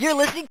You're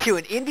listening to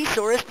an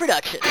Indiesaurus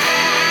production.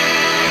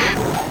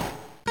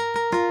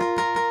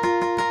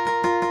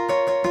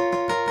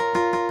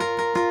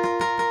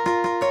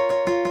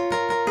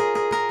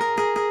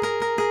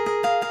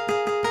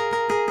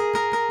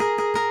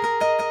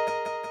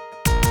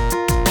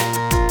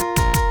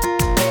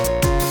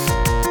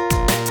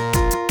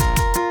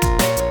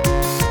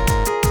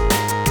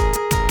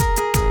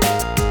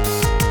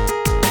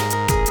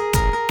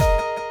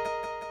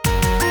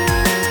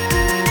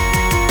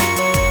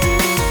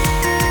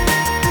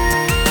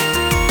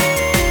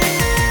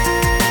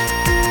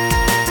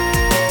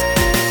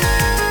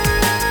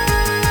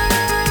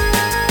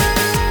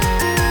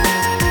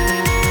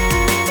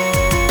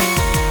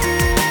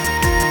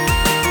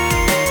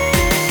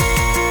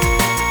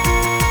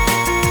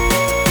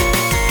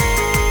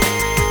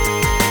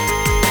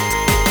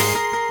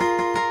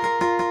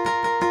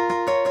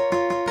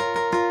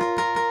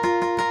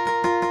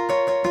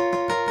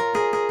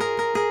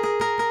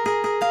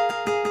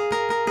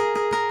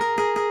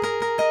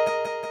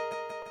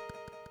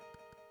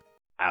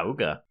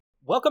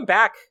 Welcome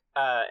back,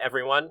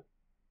 everyone.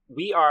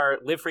 We are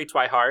Live Free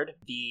Twi Hard,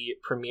 the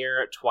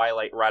premier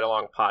Twilight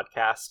ride-along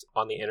podcast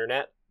on the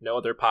internet. No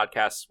other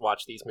podcasts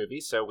watch these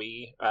movies, so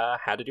we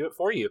had to do it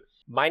for you.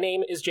 My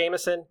name is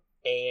Jameson,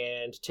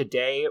 and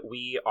today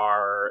we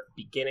are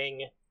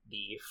beginning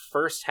the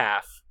first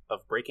half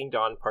of Breaking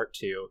Dawn Part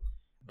 2.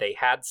 They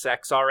had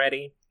sex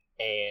already,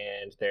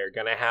 and they're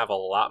going to have a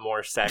lot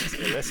more sex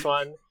in this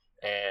one,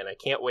 and I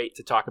can't wait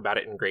to talk about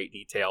it in great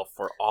detail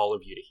for all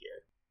of you to hear.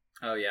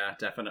 Oh yeah,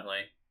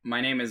 definitely.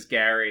 My name is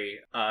Gary.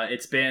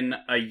 It's been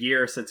a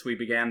year since we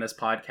began this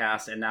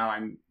podcast, and now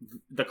I'm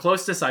the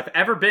closest I've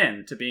ever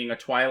been to being a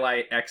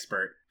Twilight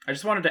expert. I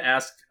just wanted to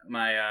ask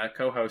my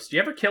co-host, do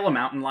you ever kill a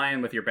mountain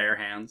lion with your bare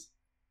hands?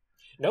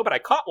 No, but I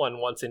caught one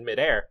once in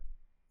midair.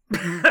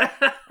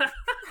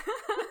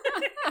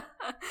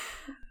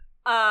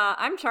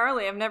 I'm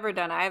Charlie. I've never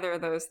done either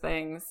of those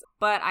things,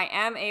 but I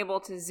am able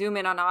to zoom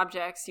in on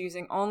objects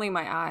using only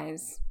my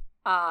eyes.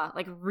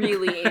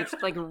 Really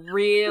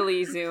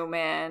zoom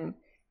in,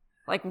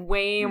 like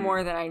way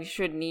more than I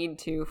should need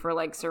to for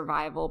like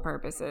survival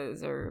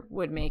purposes or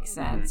would make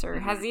sense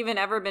or has even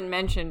ever been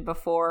mentioned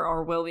before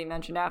or will be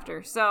mentioned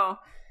after. So,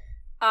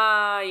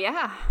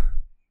 yeah,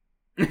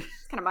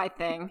 it's kind of my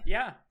thing.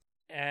 Yeah,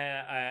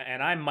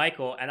 and I'm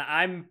Michael, and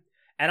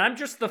I'm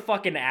just the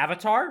fucking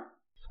Avatar,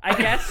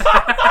 I guess.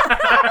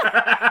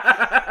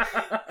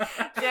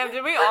 Damn,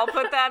 did we all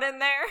put that in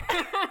there?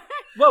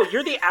 Whoa,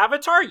 you're the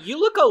Avatar? You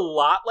look a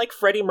lot like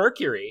Freddie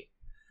Mercury.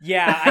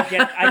 Yeah,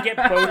 I get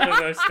both of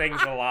those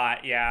things a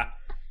lot, yeah.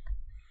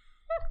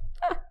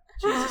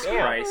 Jesus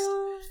Christ.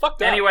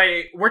 Fucked up.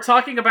 Anyway, we're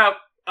talking about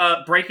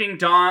Breaking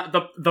Dawn,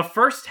 the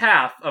first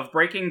half of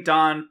Breaking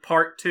Dawn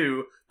Part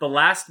 2, the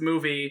last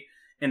movie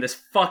in this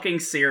fucking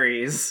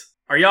series.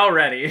 Are y'all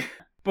ready?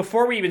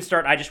 Before we even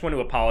start, I just want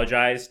to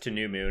apologize to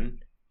New Moon.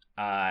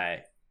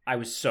 I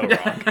was so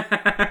wrong.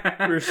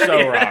 We were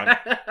so wrong.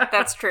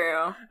 That's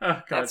true.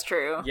 Oh, that's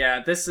true.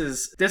 Yeah, this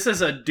is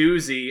a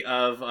doozy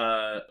of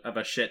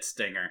a shit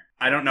stinger.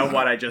 I don't know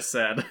what I just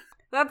said.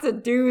 That's a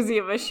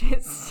doozy of a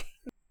shit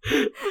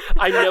stinger.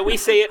 I know we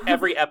say it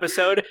every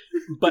episode,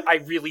 but I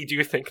really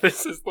do think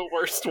this is the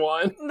worst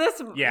one. This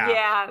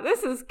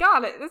has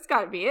got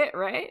to be it,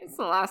 right? It's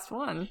the last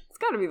one. It's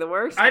got to be the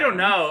worst. I don't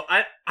know.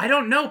 I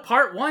don't know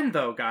Part 1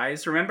 though,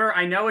 guys. Remember,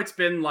 I know it's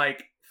been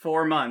like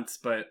 4 months,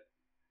 but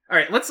all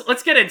right,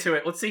 let's get into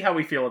it. Let's see how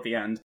we feel at the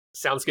end.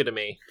 Sounds good to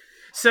me.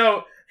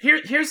 So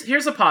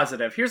here's a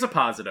positive. Here's a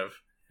positive.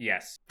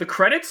 Yes. The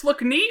credits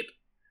look neat.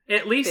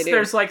 At least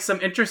there's like some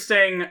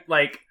interesting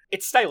like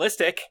it's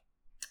stylistic.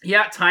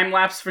 Yeah,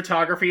 time-lapse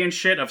photography and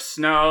shit of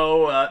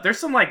snow. There's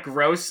some, like,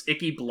 gross,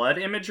 icky blood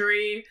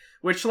imagery,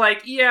 which,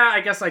 like, yeah,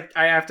 I guess I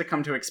have to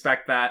come to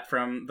expect that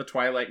from the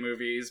Twilight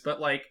movies, but,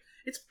 like,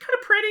 it's kind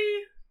of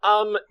pretty.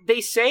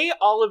 They say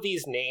all of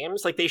these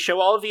names, like, they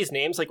show all of these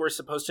names like we're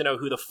supposed to know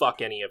who the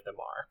fuck any of them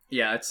are.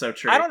 Yeah, it's so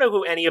true. I don't know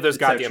who any of those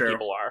goddamn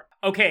people are.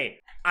 Okay,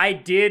 I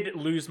did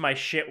lose my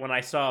shit when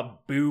I saw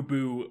Boo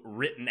Boo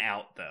written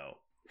out, though.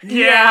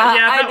 Yeah,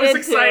 that was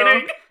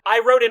exciting. Too.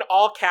 I wrote in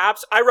all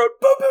caps. I wrote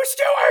Boo Boo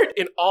Stewart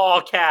in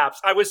all caps.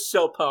 I was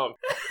so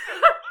pumped.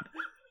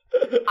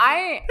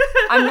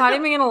 I'm not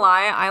even gonna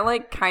lie. I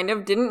like kind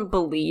of didn't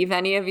believe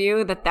any of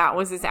you that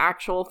was his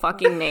actual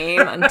fucking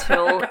name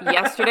until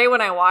yesterday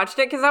when I watched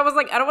it because I was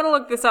like, I don't want to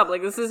look this up.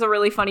 Like this is a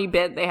really funny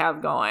bit they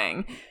have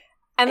going.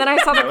 And then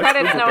I saw the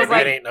credits and I was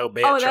like, ain't no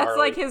bit, oh, that's Charlie.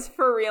 like his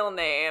for real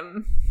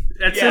name.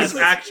 That's his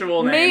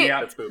actual name.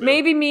 Yeah, it's Boo Boo.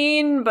 Maybe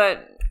mean,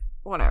 but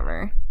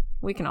whatever.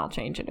 We can all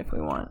change it if we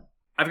want.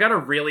 I've got a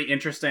really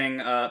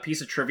interesting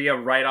piece of trivia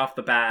right off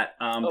the bat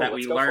that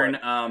we learn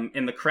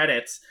in the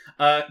credits.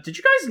 Did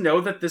you guys know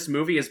that this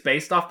movie is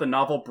based off the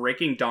novel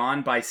Breaking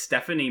Dawn by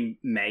Stephanie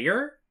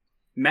Meyer?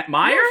 Meyer?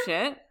 No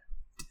shit.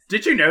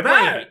 Did you know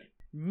that? Wait,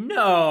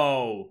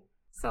 no.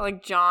 Is that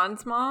like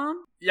John's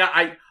mom?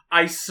 Yeah,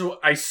 I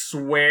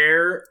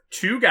swear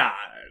to God.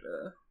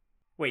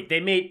 Wait, they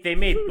made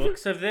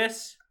books of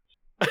this?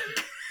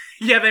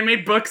 Yeah, they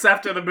made books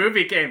after the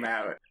movie came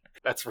out.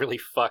 That's really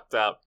fucked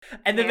up.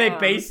 And then Damn. they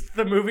based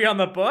the movie on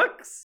the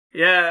books?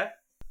 Yeah.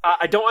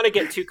 I don't want to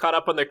get too caught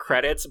up on the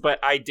credits, but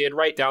I did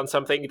write down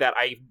something that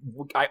I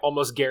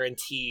almost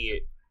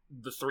guarantee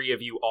the three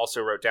of you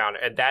also wrote down,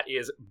 and that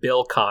is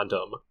Bill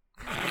Condom.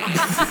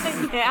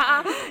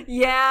 Yeah.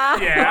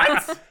 Yeah.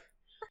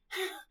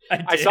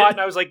 I saw it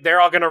and I was like,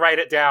 they're all going to write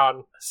it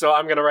down, so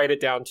I'm going to write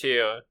it down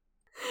too.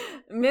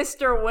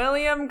 Mr.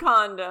 William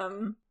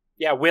Condom.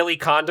 Yeah, Willie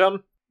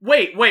Condom.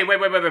 Wait.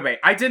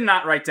 I did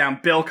not write down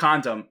Bill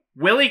Condom.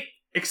 Willie,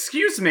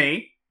 excuse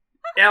me.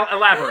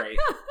 Elaborate.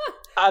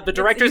 The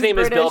director's He's name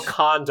is Bill British.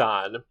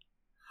 Condon.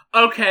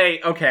 Okay.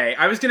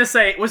 I was gonna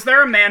say, was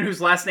there a man whose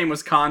last name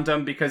was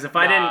Condom? Because if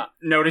I Nah. didn't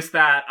notice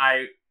that,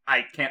 I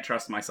can't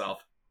trust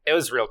myself. It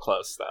was real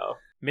close, though.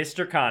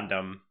 Mr.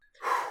 Condom.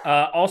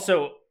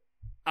 Also,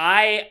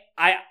 I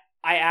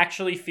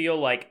actually feel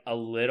like a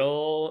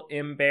little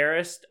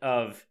embarrassed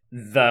of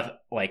the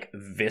like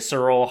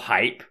visceral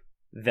hype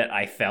that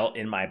I felt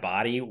in my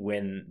body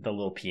when the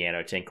little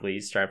piano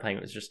tinklies started playing.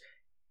 It was just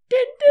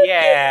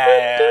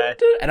Yeah.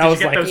 and I Did was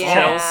you get like, those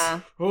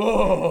Yeah.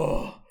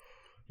 oh,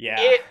 yeah.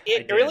 I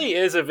It did. really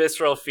is a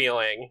visceral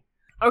feeling.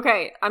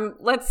 Okay,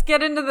 let's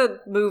get into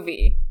the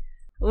movie.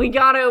 We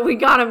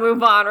gotta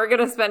move on. We're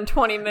gonna spend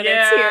 20 minutes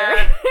Yeah.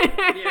 here.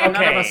 Yeah, none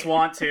Okay. of us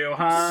want to,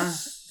 huh?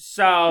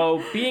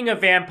 So, being a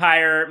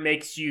vampire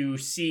makes you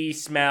see,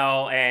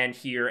 smell, and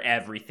hear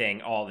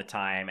everything all the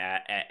time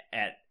at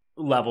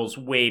levels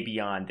way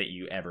beyond that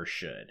you ever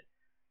should.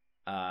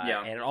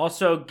 Yeah. And it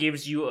also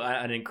gives you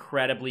an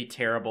incredibly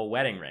terrible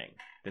wedding ring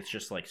that's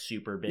just like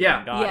super big Yeah.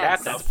 and gaudy.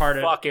 Yes. That's a part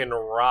of fucking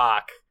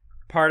rock.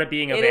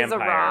 being a It vampire. is a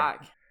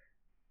rock.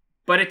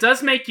 But it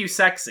does make you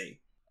sexy.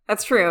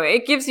 That's true.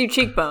 It gives you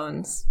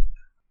cheekbones.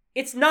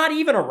 It's not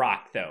even a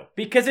rock though,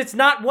 because it's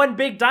not one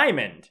big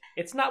diamond.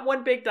 It's not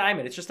one big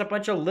diamond. It's just a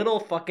bunch of little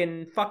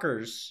fucking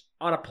fuckers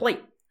on a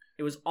plate.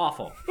 It was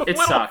awful. It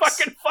Little sucks.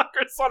 fucking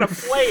fuckers on a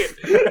plate.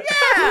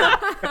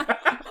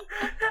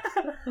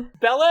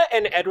 Bella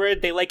and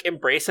Edward, they like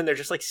embrace and they're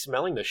just like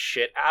smelling the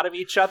shit out of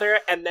each other.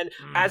 And then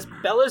as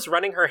Bella's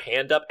running her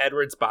hand up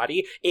Edward's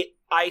body,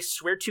 I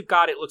swear to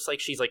God, it looks like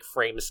she's like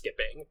frame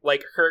skipping.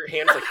 Like her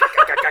hands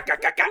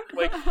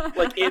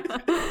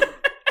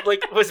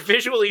like it was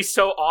visually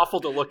so awful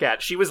to look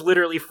at. She was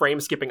literally frame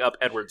skipping up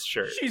Edward's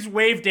shirt. She's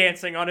wave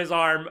dancing on his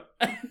arm.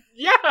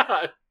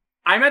 Yeah.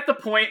 I'm at the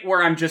point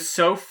where I'm just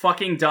so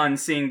fucking done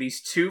seeing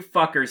these two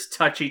fuckers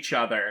touch each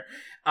other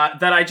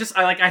that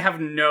I have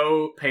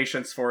no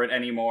patience for it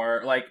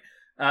anymore. Like,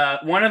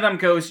 one of them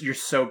goes, "You're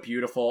so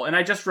beautiful," and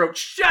I just wrote,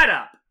 "Shut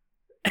up."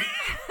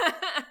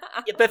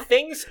 The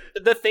things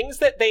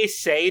that they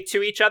say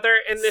to each other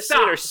in this Stop.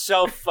 scene are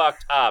so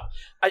fucked up.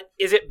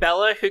 Is it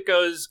Bella who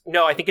goes,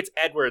 no, I think it's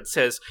Edward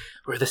says,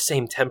 we're the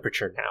same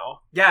temperature now.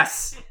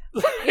 Yes.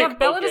 Yeah, Like,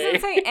 Bella okay.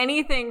 doesn't say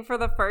anything for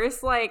the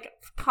first, like,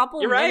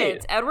 couple You're right.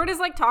 minutes. Edward is,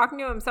 like, talking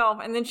to himself,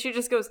 and then she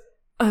just goes,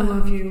 "I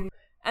love you."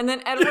 And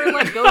then Edward,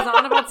 like, goes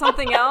on about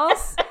something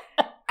else,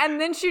 and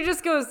then she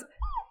just goes,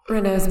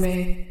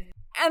 "Renesmee."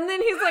 And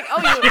then he's like, "Oh,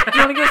 you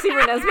want to go see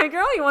Renesmee,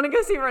 girl? You want to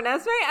go see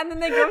Renesmee?" And then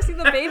they go see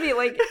the baby.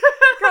 Like,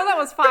 girl, that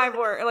was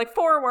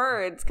 4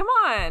 words. Come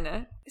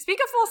on. Speak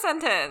a full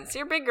sentence.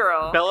 You're a big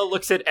girl. Bella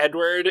looks at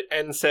Edward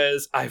and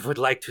says, I would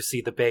like to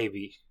see the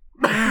baby.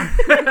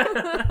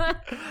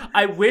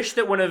 I wish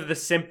that one of the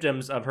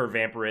symptoms of her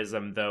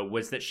vampirism, though,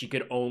 was that she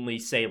could only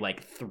say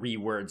like 3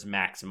 words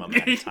maximum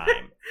at a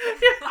time.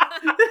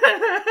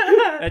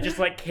 That just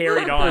like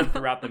carried on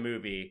throughout the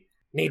movie.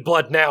 Need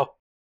blood now.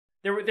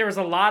 There was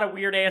a lot of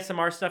weird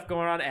ASMR stuff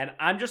going on, and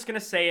I'm just gonna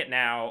say it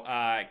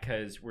now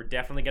because we're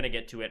definitely gonna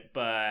get to it.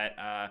 But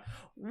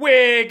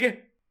wig.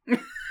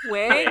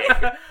 Wig?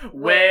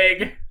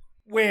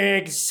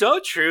 Wigs. So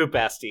true,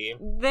 bestie.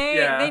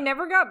 They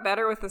never got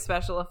better with the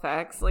special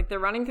effects. Like, they're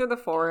running through the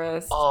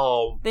forest.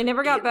 Oh, They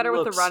never got it better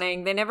with the looks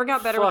running. They never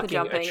got better with the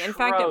fucking jumping. In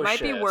fact, it might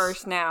be atrocious.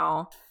 worse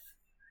now.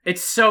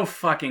 It's so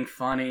fucking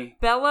funny.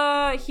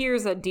 Bella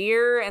hears a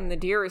deer, and the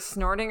deer is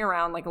snorting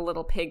around like a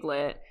little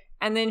piglet.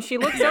 And then she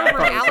looks Yeah, I over,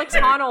 thought and it was Alex a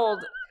pig. Honnold,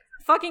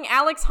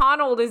 Alex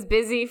Honnold is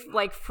busy,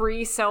 like,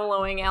 free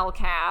soloing El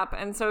Cap.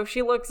 And so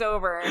she looks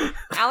over.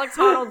 Alex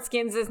Honnold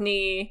skins his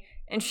knee,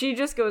 and she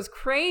just goes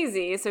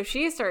crazy. So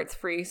she starts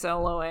free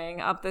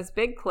soloing up this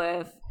big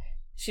cliff.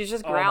 She's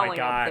just Oh my growling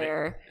God. up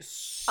there.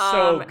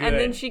 So good. And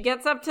then she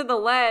gets up to the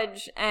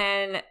ledge,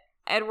 and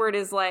Edward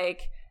is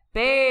like,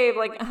 "Babe,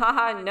 like,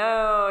 haha,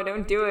 no,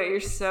 don't do it. You're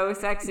so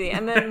sexy."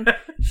 And then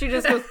she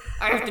just goes,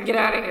 "I have to get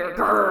out of here,"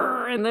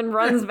 grrr, and then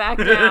runs back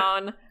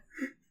down.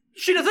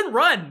 She doesn't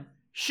run.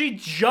 She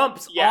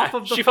jumps Yeah, off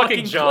of the she fucking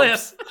fucking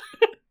jumps.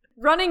 cliff.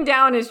 Running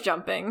down is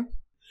jumping.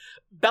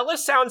 Bella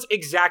sounds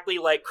exactly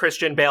like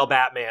Christian Bale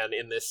Batman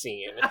in this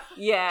scene.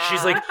 Yeah.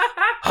 She's like,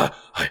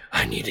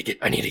 I need to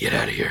get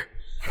out of here.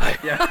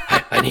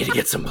 I need to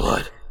get some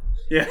blood.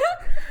 Yeah.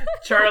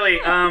 Charlie,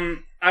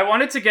 I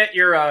wanted to get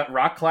your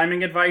rock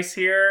climbing advice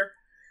here.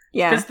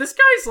 yeah. Because this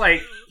guy's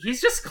like,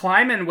 he's just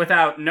climbing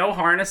without no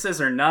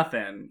harnesses or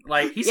nothing.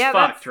 Like, he's Yeah,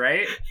 fucked,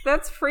 right?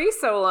 That's free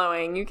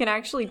soloing. You can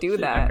actually do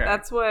that. Okay.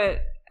 That's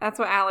what That's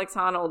what Alex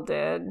Honnold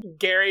did.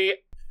 Gary,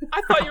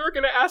 I thought you were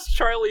going to ask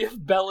Charlie if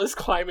Bella's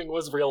climbing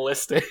was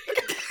realistic.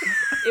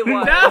 It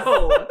was.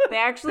 No! They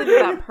actually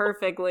did that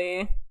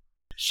perfectly.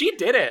 She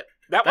did it.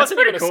 That That's wasn't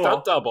even a pretty cool.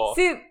 stunt double.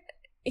 See,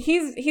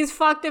 he's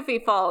fucked if he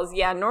falls.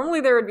 Yeah,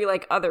 normally there would be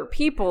like other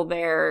people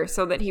there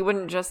so that he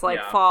wouldn't just like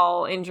Yeah.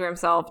 fall, injure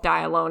himself,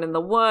 die alone in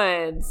the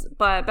woods.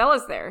 But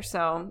Bella's there,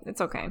 so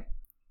it's okay.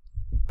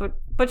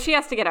 But she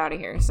has to get out of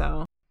here,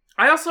 so.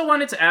 I also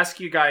wanted to ask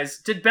you guys,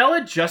 did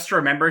Bella just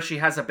remember she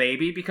has a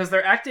baby? Because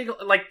they're acting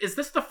like, is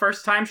this the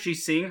first time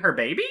she's seeing her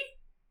baby?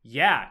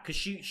 Yeah, because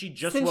she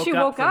just Since woke she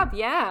up woke from up,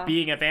 yeah.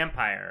 being a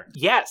vampire.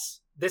 Yes.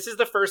 This is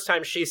the first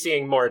time she's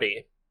seeing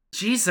Morty.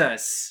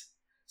 Jesus.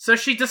 So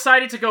she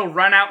decided to go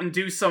run out and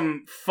do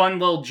some fun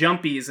little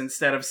jumpies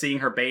instead of seeing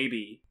her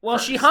baby. Well,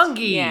 first. she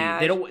hungry. Yeah.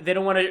 They don't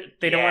want to.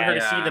 They don't want her to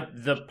Yeah. see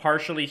the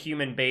partially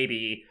human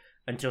baby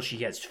until she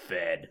has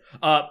fed.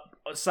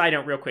 Side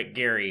note, real quick,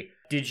 Gary,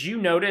 did you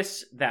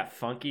notice that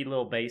funky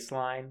little bass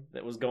line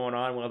that was going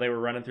on while they were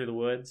running through the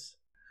woods?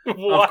 Of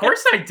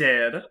course I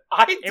did.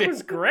 I It did.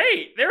 was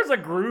great. There was a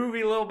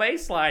groovy little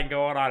bass line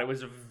going on. It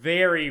was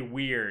very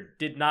weird.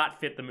 Did not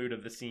fit the mood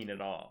of the scene at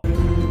all.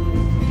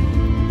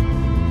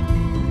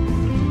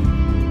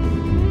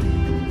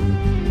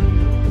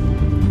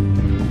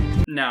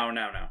 No.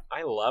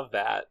 I love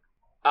that.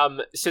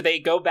 So they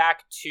go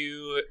back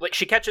to, like,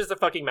 she catches the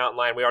fucking mountain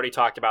lion. We already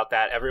talked about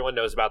that. Everyone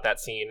knows about that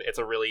scene. It's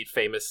a really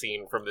famous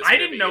scene from this I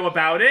movie. didn't know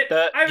about it.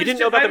 You didn't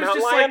know about the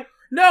mountain lion?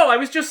 No, I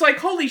was just like,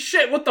 holy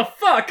shit, what the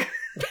fuck?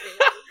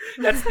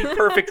 That's the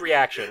perfect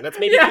reaction. That's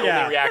maybe Yeah. the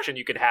only reaction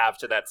you could have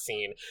to that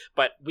scene.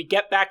 But we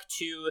get back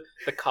to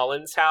the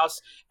Cullens house,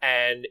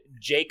 and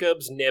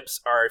Jacob's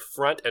nips are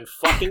front and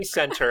fucking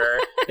center.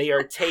 They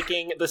are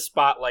taking the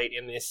spotlight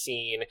in this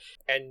scene.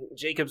 And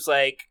Jacob's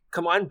like,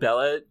 come on,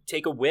 Bella,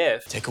 take a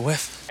whiff. Take a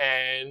whiff.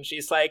 And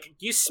she's like,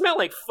 you smell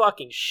like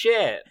fucking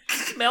shit.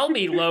 Smell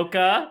me,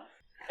 Loca.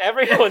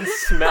 Everyone's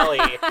smelly.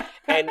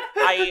 And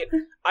I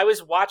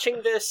was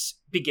watching this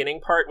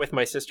beginning part with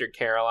my sister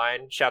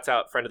Caroline. Shouts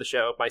out, friend of the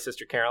show, my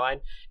sister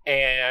Caroline.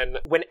 And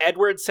when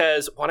Edward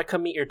says, want to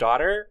come meet your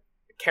daughter?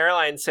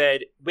 Caroline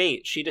said,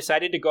 wait, she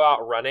decided to go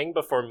out running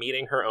before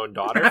meeting her own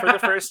daughter for the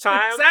first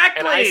time?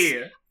 And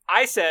Exactly.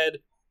 I said,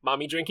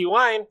 mommy drinky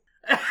wine.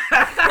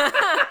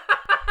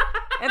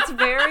 It's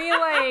very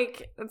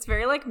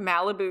like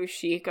Malibu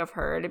chic of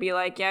her to be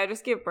like, yeah, I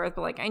just gave birth,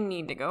 but like I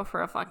need to go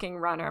for a fucking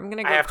runner. I'm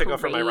gonna go. I have to go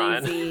for my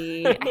run.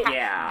 crazy.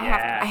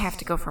 Yeah. I have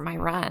to go for my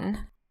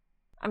run.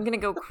 I'm gonna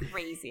go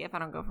crazy if I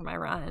don't go for my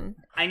run.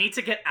 I need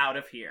to get out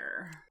of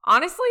here.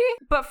 Honestly,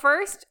 but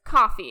first,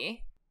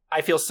 coffee.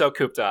 I feel so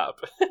cooped up.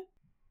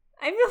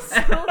 I feel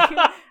so good.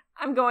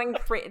 I'm going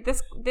crazy.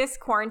 This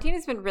quarantine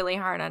has been really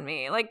hard on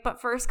me. Like, but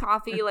first,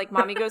 coffee. Like,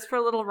 mommy goes for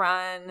a little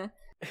run.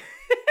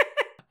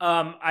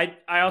 I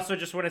also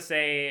just want to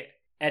say,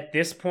 at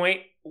this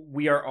point,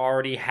 we are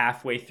already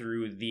halfway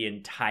through the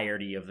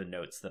entirety of the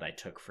notes that I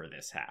took for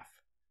this half.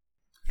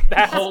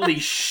 That's Holy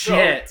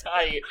shit. so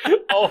tight.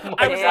 Oh my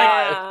I was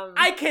god.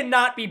 I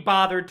cannot be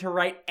bothered to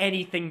write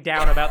anything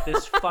down about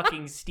this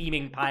fucking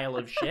steaming pile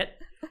of shit.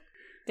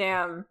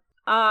 Damn.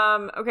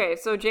 Okay,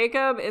 so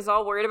Jacob is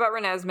all worried about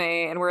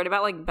Renesmee and worried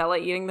about like Bella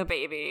eating the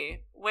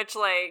baby, which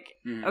like,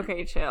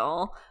 okay,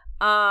 chill.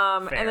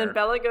 And Fair. then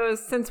Bella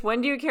goes, since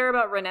when do you care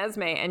about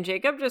Renesmee? And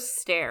Jacob just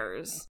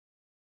stares.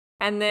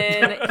 And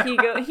then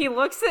he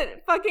looks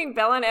at fucking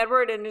Bella and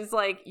Edward and is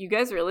like, you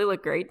guys really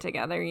look great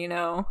together, you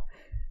know?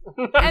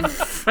 And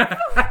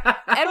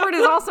Edward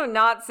is also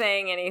not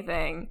saying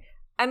anything.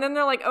 And then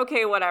they're like,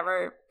 okay,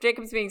 whatever.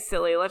 Jacob's being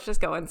silly. Let's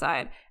just go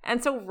inside.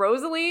 And so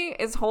Rosalie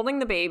is holding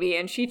the baby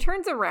and she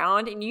turns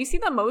around and you see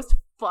the most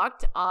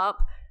fucked up,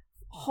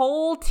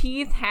 whole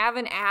teeth, have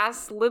an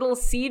ass, little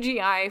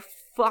CGI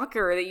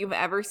fucker that you've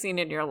ever seen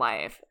in your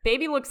life.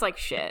 Baby looks like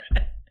shit.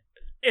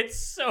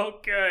 It's so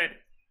good.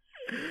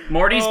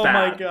 Morty's oh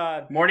bad. my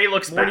god. Morty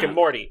looks Rick bad. and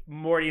Morty.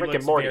 Morty Rick looks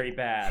and Morty. very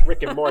bad.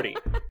 Rick and Morty.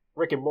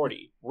 Rick and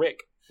Morty.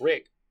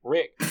 Rick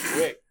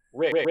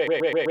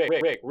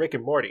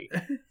and Morty.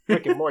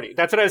 Rick and Morty.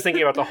 That's what I was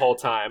thinking about the whole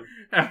time.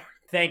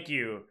 Thank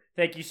you,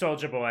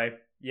 Soldier Boy.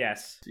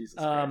 Yes. Jesus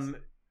Christ.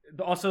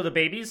 Also, the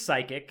baby's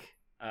psychic.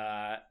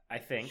 I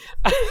think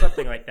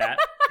something like that.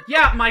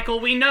 Yeah, Michael,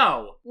 we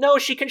know. No,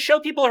 she can show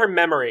people her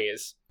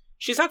memories.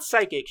 She's not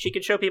psychic. She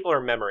can show people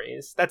her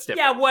memories. That's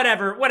different. Yeah,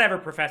 whatever,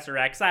 Professor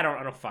X. I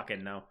don't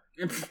fucking know.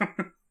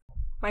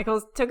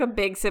 Michael took a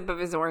big sip of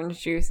his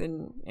orange juice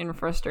in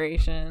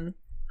frustration.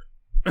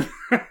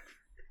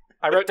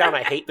 I wrote down,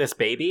 I hate this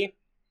baby.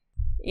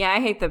 Yeah, I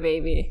hate the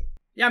baby.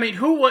 Yeah, I mean,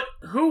 who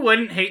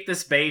wouldn't hate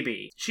this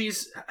baby?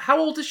 How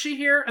old is she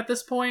here at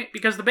this point?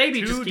 Because the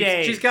baby 2 just keeps,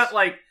 days. she's got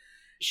like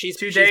She's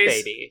 2 she's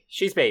days. baby.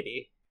 She's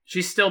baby.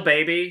 She's still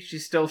baby.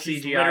 She's still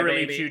She's CGI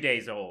literally baby. 2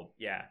 days old.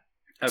 Yeah.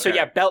 Okay. So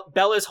yeah,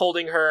 Bella's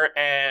holding her,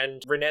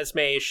 and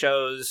Renesmee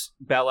shows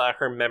Bella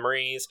her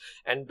memories,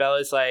 and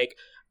Bella's like,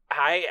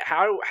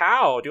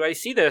 how do I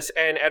see this?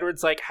 And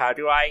Edward's like, how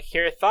do I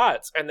hear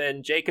thoughts? And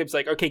then Jacob's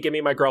like, okay, give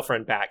me my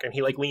girlfriend back. And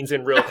he like leans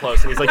in real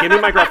close and he's like, give me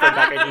my girlfriend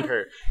back. I need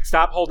her.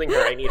 Stop holding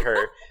her. I need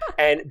her.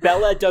 And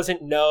Bella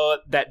doesn't know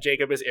that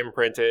Jacob is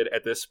imprinted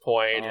at this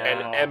point.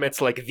 And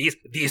Emmett's like,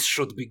 these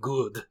should be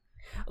good.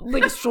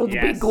 This should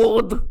be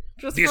good.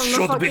 Just This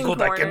from the should be fucking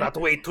good. I corner. cannot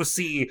wait to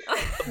see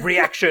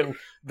reaction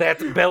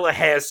that Bella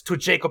has to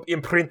Jacob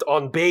imprint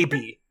on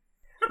baby.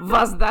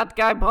 Was that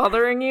guy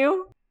bothering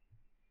you?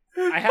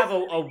 I have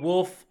a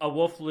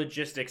wolf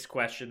logistics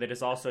question that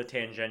is also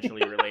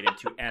tangentially related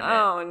to Emmett.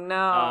 Oh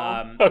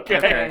no.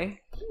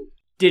 Okay.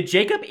 Did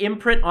Jacob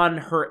imprint on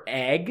her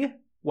egg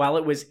while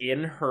it was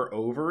in her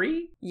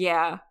ovary?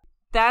 Yeah.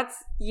 That's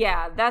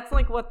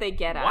like what they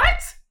get at. What?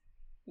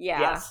 Yeah.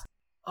 Yes.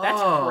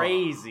 That's Oh.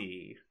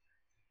 crazy.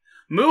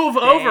 Move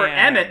over,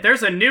 Damn. Emmett.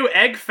 There's a new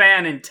egg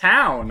fan in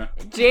town.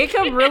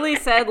 Jacob really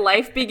said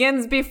life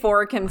begins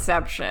before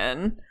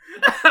conception.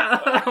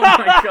 Oh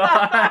my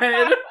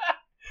god.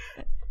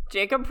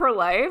 Jacob for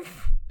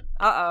life?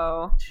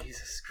 Uh-oh.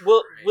 Jesus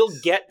Christ. We'll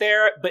get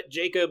there, but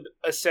Jacob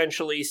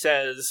essentially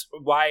says,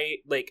 why,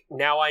 like,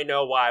 now I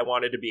know why I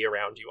wanted to be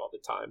around you all the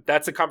time.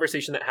 That's a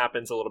conversation that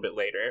happens a little bit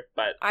later,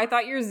 but I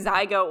thought your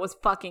zygote was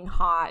fucking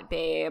hot,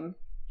 babe.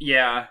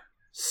 Yeah.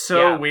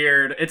 So Yeah.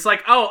 weird. It's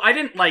like, oh, I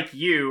didn't like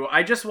you.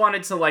 I just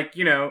wanted to, like,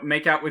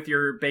 make out with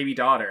your baby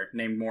daughter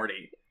named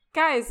Morty.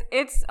 Guys,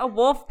 it's a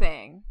wolf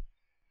thing.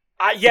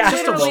 yeah, It's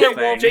just a Literally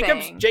wolf thing.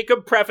 thing.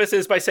 Jacob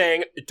prefaces by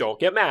saying,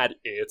 don't get mad,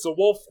 it's a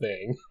wolf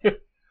thing.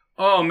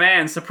 Oh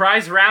man,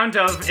 surprise round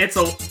of it's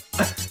a wolf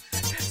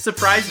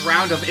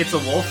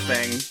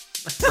thing.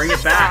 Bring it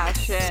Ah, back.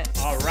 shit.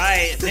 All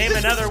right, name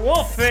another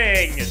wolf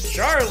thing.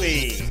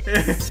 Charlie.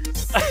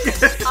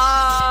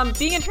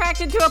 Being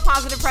attracted to a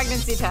positive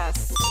pregnancy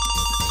test.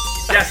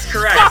 Yes,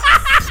 correct.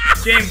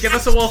 James, give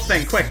us a wolf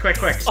thing. Quick. A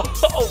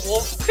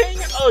wolf thing?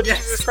 Oh,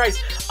 Jesus Christ.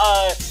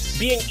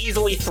 Being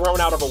easily thrown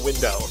out of a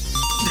window.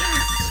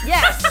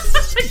 Yes.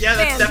 Yeah,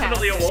 that's Fantastic.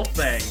 definitely a wolf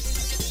thing.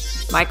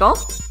 Michael,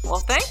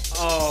 wolf thing?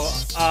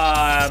 Oh,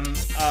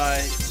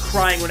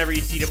 crying whenever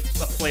you see a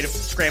plate of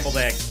scrambled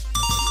eggs.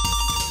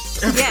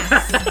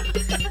 Yes.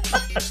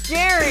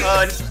 Jerry.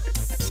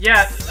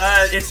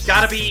 It's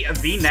gotta be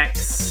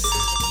V-necks.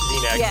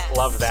 V-neck, Yes.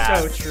 love that.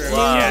 So true.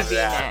 Love Yeah.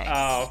 that. V-neck.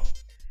 Oh,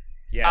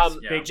 yes.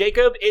 Yeah. Big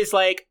Jacob is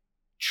like,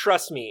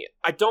 trust me,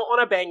 I don't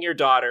want to bang your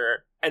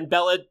daughter, and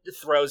Bella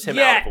throws him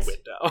out of a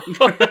window.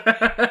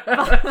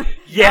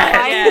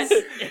 Yes!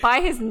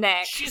 By his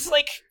neck. She's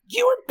like,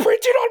 you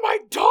imprinted on my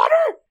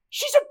daughter?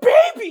 She's a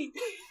baby!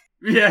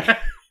 Yeah.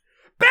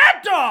 Bad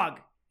dog.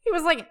 He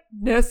was like,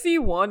 Nessie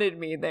wanted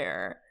me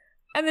there.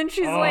 And then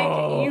she's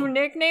like, you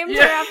nicknamed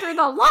her Yeah. after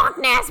the Loch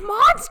Ness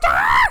Monster?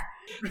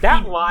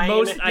 That line,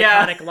 Most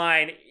Yeah. iconic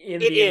line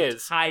in It the is.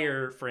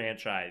 entire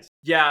franchise.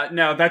 Yeah,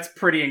 no, that's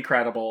pretty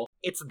incredible.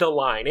 it's the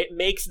line. It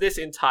makes this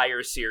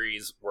entire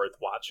series worth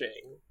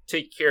watching.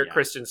 To hear Yeah.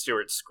 Kristen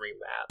Stewart scream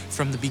that.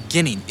 From the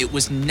beginning, it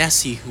was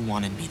Nessie who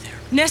wanted me there.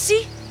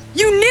 Nessie?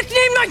 You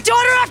nicknamed my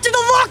daughter after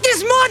the Loch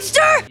Ness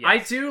Monster? Yes. I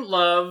do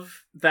love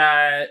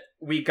that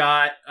we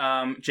got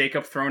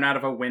Jacob thrown out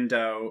of a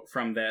window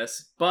from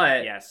this,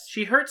 but Yes.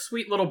 she hurt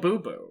sweet little Boo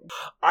Boo.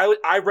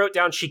 I wrote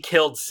down she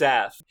killed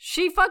Seth.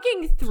 She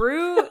fucking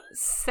threw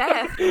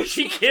Seth.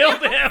 She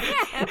killed him.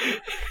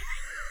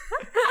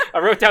 I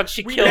wrote down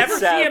she We killed never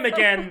Seth. see him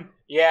again.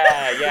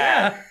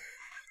 Yeah.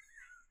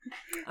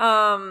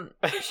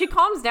 She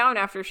calms down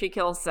after she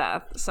kills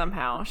Seth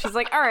somehow. She's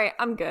like, all right,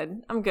 I'm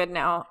good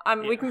now.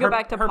 We can go Her-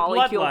 back to her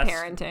polycule bloodlust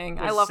parenting.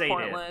 I was love sated.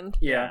 Portland.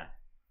 Yeah.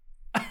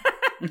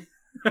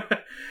 What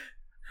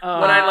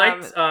Uh, I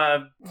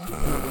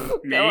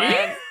liked, me? Go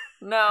ahead.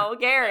 No,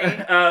 Gary.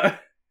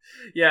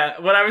 Yeah,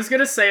 what I was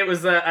gonna say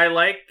was that I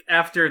like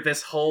after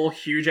this whole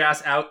huge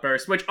ass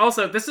outburst, which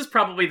also this is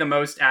probably the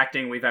most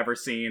acting we've ever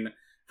seen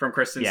from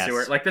Kristen Yes.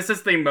 Stewart. Like this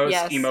is the most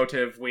Yes.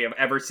 emotive we have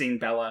ever seen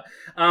Bella.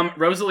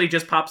 Rosalie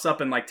just pops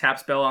up and like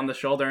taps Bella on the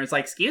shoulder and is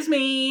like, "Excuse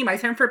me, my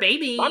turn for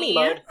baby." Mommy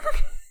mode.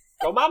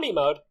 Go mommy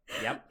mode.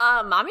 Yep.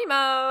 Mommy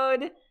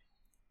mode.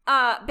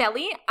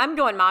 Belly, I'm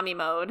going mommy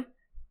mode.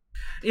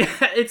 Yeah,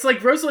 it's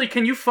like, Rosalie,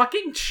 can you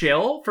fucking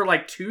chill for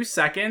like 2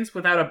 seconds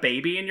without a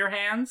baby in your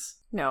hands?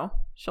 No,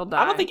 she'll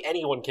die. I don't think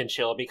anyone can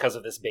chill because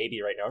of this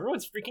baby right now.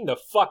 Everyone's freaking the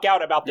fuck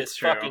out about this It's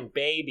true. fucking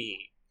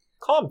baby.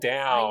 Calm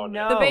down. I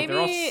know. the Oh, they're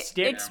all baby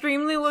staring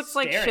extremely looks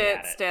like at shit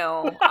it.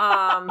 still.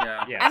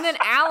 Yeah. Yes. And then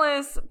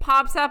Alice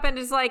pops up and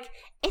is like,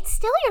 "It's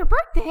still your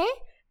birthday."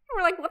 And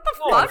we're like, "What the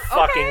No one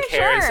fuck?" fucking Okay,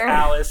 cares, sure.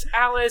 Alice.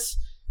 Alice,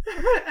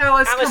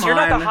 Alice, you're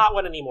come not on. the hot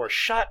one anymore.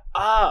 Shut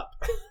up.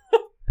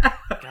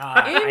 God,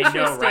 I know,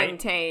 Interesting right?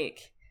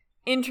 take.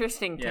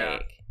 Interesting Yeah.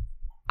 take.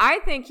 I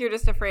think you're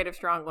just afraid of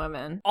strong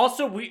women.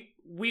 Also,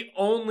 we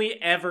only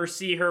ever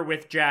see her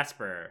with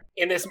Jasper.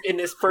 In this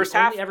first we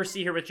half. only ever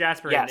see her with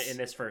Jasper Yes. in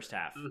this first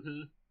half.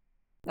 Mhm.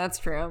 That's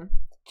true.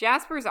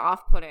 Jasper's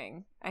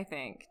off-putting, I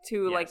think,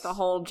 to like Yes. the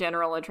whole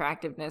general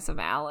attractiveness of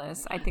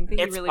Alice. I think that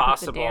he It's really puts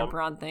a possible. damper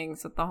on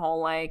things with the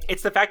whole like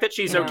It's the fact that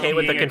she's You know, okay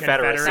with the being a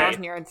Confederacy. Confederate.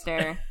 1,000-yard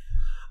stare.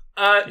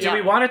 Do Yeah.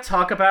 we want to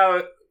talk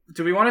about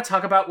Do we want to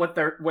talk about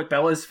what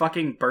Bella's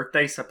fucking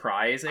birthday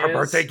surprise is? Our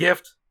birthday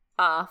gift.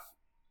 A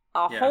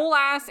Yeah. whole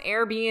ass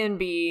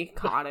Airbnb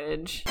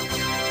cottage.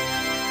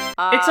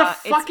 It's a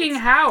fucking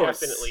house.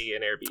 Definitely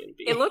an Airbnb.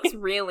 It looks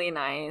really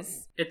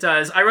nice. It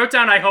does. I wrote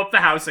down, I hope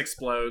the house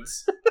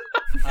explodes.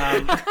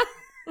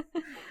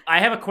 I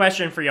have a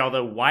question for y'all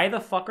though. Why the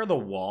fuck are the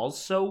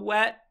walls so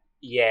wet?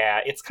 Yeah,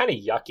 it's kind of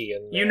yucky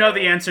in there. You know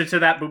the answer to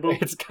that, boo-boo.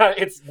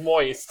 It's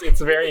moist. It's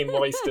very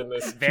moist in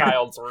this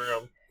child's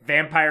room.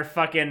 Vampire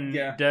fucking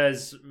Yeah.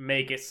 does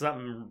make it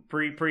something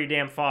pretty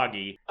damn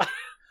foggy.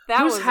 That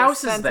Whose was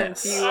house a is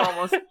sentence this? you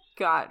almost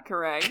got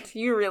correct.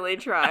 You really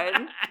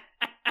tried.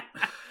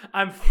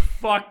 I'm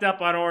fucked up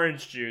on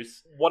orange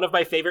juice. One of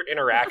my favorite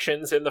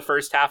interactions in the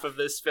first half of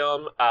this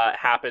film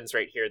happens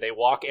right here. They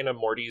walk into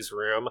Morty's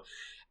room,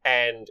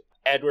 and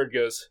Edward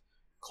goes,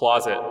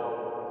 "Closet."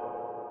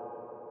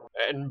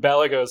 And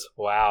Bella goes,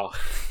 "Wow."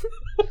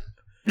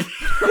 It's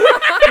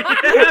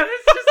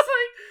just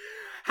like,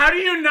 how do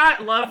you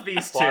not love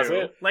these two?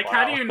 Closet? Like,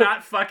 how do Wow. you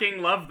not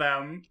fucking love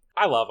them?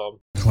 I love them.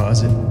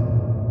 Closet.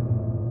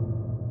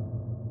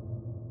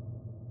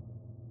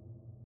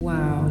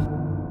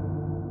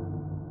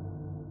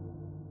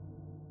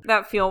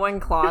 That feel-one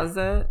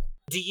closet.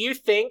 Do you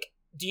think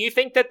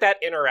that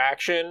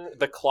interaction,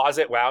 the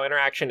closet wow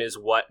interaction, is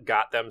what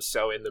got them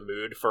so in the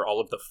mood for all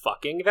of the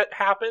fucking that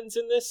happens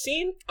in this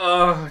scene?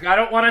 Ugh, I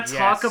don't want to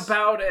talk Yes.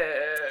 about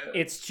it.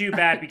 It's too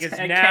bad because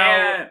I now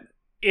can't.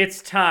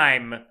 it's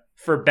time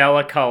for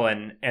Bella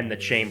Cullen and the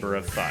Chamber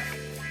of Fuck.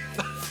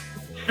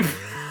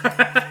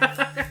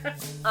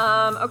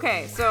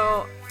 Okay,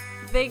 so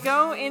they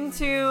go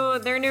into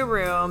their new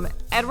room.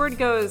 Edward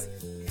goes,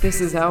 "This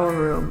is our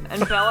room."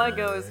 And Bella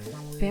goes,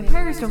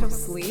 "Vampires don't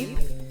sleep?"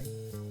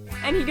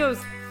 And he goes,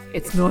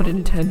 "It's not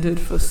intended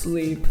for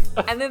sleep."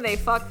 And then they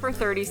fuck for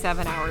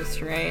 37 hours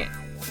straight.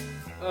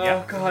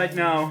 Oh god,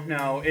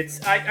 no. It's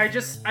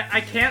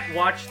I can't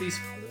watch these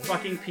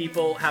fucking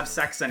people have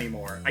sex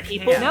anymore. I can't.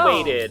 People No.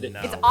 waited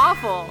It's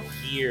awful.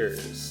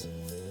 years.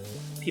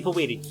 People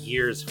waited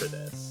years for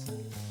this.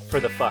 For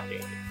the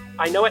fucking.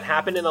 I know it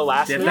happened in the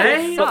last Did movie,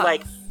 they? but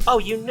like,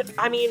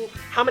 I mean,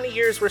 how many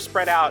years were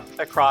spread out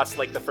across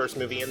like the first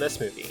movie and this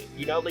movie?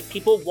 You know, like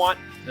people want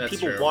That's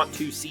people true. want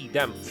to see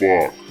them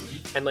fuck.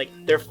 And like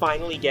they're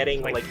finally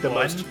getting like the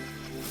one? most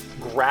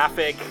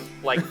graphic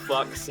like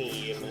fuck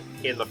scene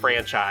in the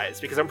franchise,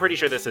 because I'm pretty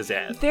sure this is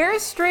it.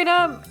 There's straight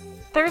up,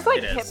 there's like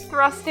It hip is.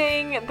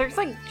 thrusting, there's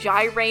like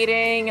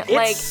gyrating, It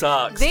like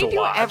sucks they to do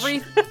watch.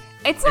 everything.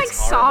 It's like It's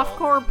horrible.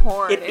 softcore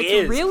porn. It It's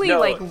is. really No,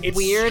 like it's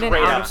weird and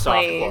straight out up of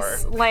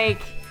place. softcore.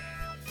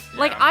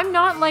 Like I'm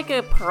not like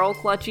a pearl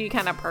clutchy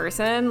kind of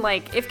person.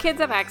 Like if kids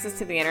have access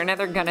to the internet,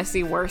 they're gonna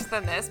see worse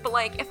than this. But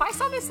like if I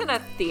saw this in a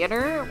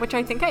theater, which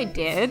I think I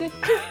did,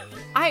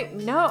 I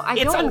It's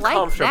don't like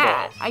uncomfortable.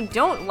 that. I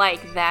don't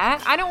like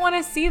that. I don't want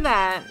to see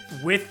that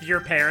With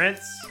your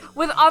parents?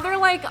 with other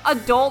like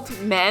adult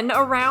men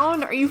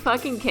around. Are you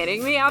fucking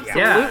kidding me?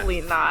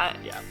 Absolutely not.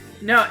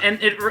 No,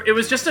 and it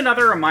was just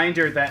another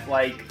reminder that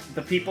like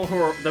the people who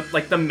are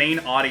the main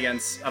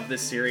audience of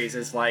this series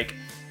is like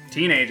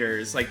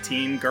teenagers, like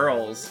teen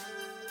girls.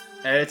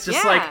 And it's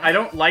just Yeah. like I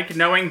don't like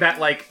knowing that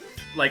like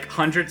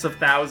hundreds of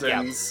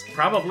thousands,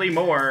 probably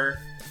more,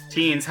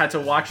 teens had to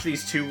watch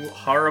these two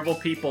horrible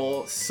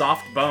people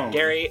soft bone.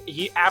 Gary,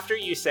 after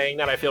you saying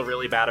that, I feel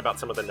really bad about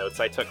some of the notes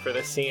I took for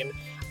this scene.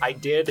 I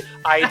did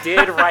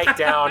write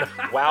down,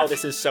 "Wow,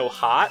 this is so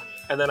hot,"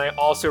 and then I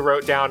also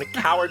wrote down,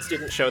 "Cowards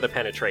didn't show the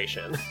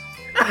penetration."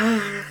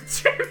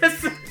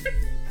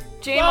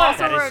 James Whoa. also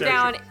That is wrote so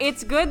down,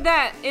 it's good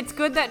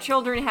that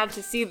children had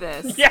to see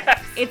this.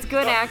 Yes. It's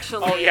good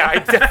actually. Oh yeah, I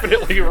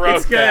definitely wrote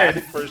It's good.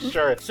 that for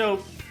sure.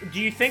 So, do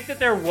you think that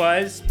there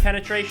was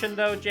penetration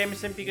though,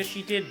 Jameson? Because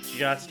she did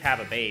just have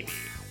a baby.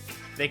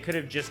 They could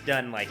have just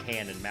done like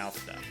hand and mouth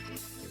stuff.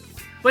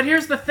 But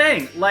here's the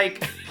thing,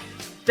 like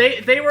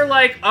they were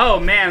like, "Oh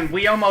man,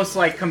 we almost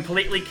like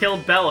completely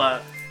killed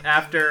Bella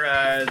after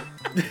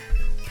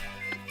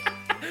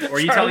Were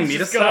you telling me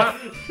to stop?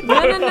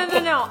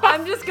 No.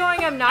 I'm just going,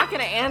 I'm not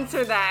going to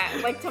answer that,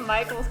 like, to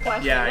Michael's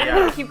question. Yeah,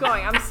 No, yeah. keep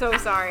going. I'm so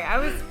sorry. I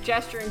was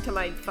gesturing to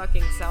my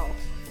fucking self.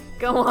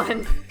 Go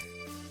on.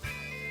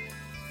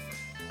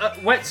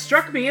 What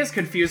struck me as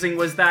confusing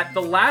was that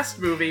the last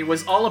movie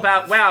was all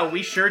about, wow,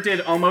 we sure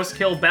did almost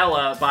kill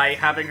Bella by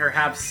having her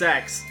have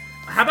sex.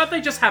 How about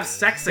they just have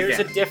sex There's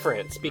again? a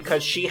difference,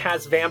 because she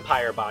has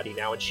vampire body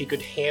now, and she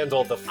could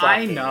handle the I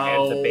fucking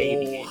know. and the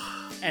baby.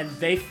 And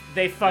they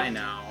I fucked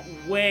know.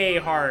 way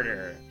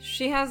harder.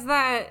 She has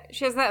that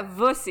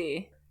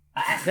vussy.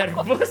 That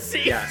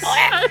pussy. Yes.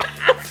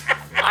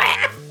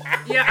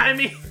 Yeah,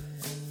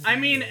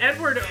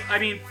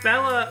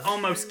 Bella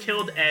almost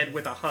killed Ed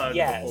with a hug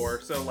Yes.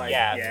 before, so like,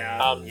 Yeah.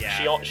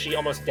 yeah. She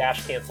almost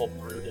dash canceled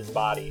through his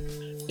body.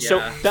 So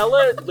Yeah.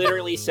 Bella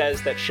literally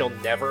says that she'll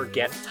never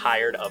get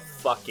tired of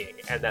fucking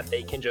and that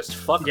they can just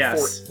fuck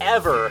Yes.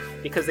 forever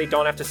because they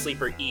don't have to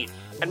sleep or eat.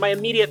 And my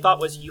immediate thought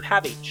was, you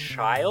have a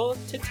child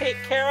to take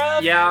care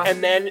of? Yeah.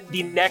 And then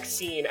the next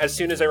scene, as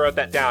soon as I wrote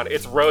that down,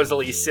 it's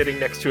Rosalie sitting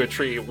next to a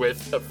tree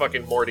with a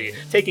fucking Morty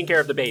taking care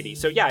of the baby.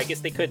 So yeah, I guess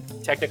they could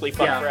technically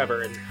fuck Yeah.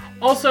 forever. And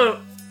Also,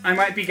 I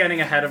might be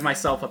getting ahead of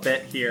myself a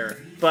bit here,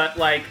 but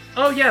like,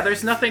 oh yeah,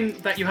 there's nothing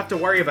that you have to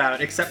worry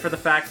about except for the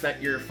fact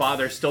that your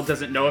father still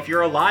doesn't know if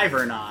you're alive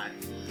or not.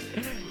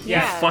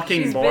 Yeah,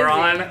 Fucking she's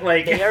moron. busy.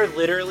 Like, they are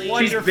literally...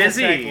 She's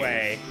busy.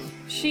 Segue.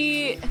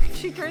 She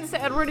turns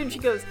to Edward and she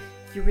goes,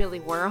 "You really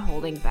were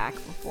holding back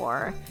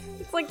before."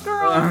 It's like,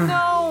 girl,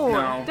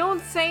 no.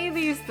 don't say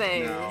these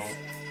things. No.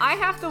 I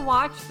have to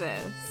watch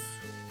this.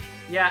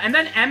 Yeah, and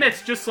then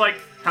Emmett's just like,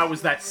 how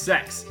was that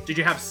sex? Did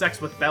you have sex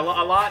with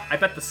Bella a lot? I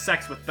bet the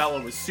sex with Bella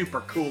was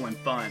super cool and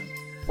fun.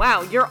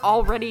 Wow, you're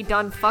already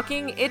done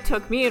fucking? It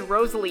took me and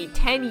Rosalie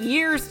 10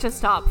 years to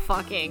stop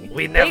fucking.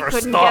 We never They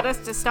couldn't stop. get us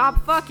to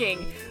stop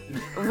fucking.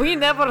 We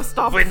never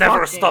stop We fucking.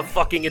 never stop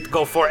fucking, it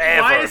go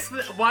forever.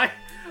 Why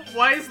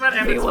is that We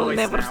Emmett's will voice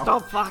never now?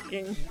 stop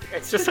fucking.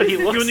 It's just what he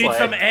looks You need like.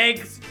 some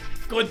eggs.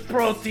 Good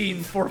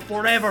protein for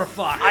forever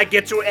fuck. I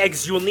get you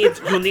eggs, you need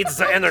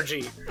the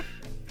energy.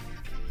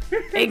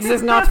 Eggs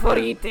is not for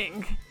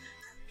eating.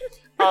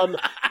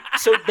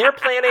 So they're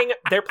planning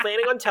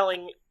on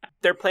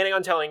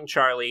telling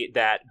Charlie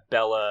that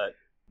Bella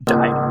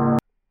died.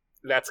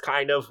 That's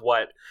kind of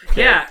what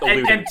they're Yeah,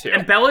 alluding to.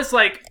 and Bella's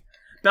like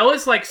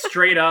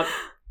straight up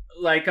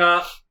like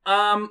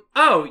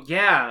oh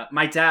yeah,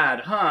 my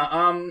dad,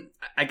 huh?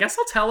 I guess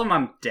I'll tell him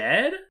I'm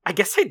dead. I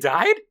guess I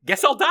died.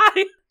 Guess I'll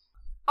die.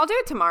 I'll do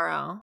it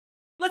tomorrow.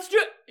 Let's do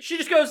it. She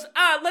just goes,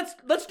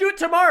 let's do it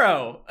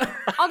tomorrow.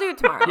 I'll do it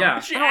tomorrow. Yeah.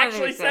 She I don't want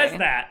actually anything to says say.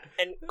 that.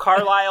 And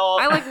Carlisle.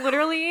 I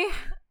literally.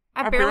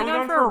 I've barely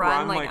gone for a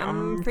run. Like,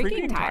 I'm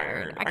freaking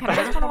tired. I kind of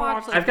just want to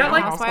watch like I've got, Real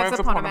like, Housewives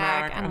of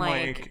Potomac and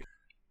like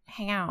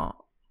hang out.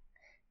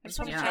 I just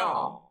want to Yeah.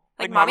 chill.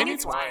 Like, mommy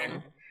needs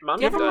wine. Mom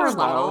Do you have a does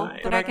Merlot die.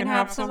 that I can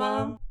have some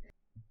of?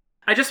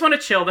 I just want to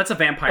chill. That's a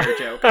vampire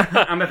joke.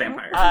 I'm a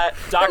vampire.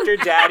 Dr.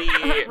 Daddy.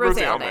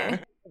 Rosalde.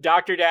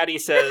 Dr. Daddy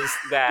says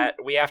that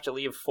we have to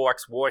leave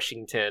Forks,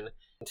 Washington.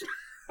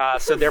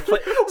 So they're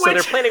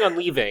planning on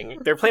leaving.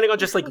 They're planning on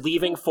just like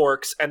leaving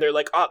Forks, and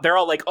they're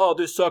all like, "Oh,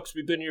 this sucks.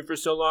 We've been here for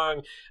so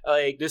long.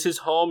 Like, this is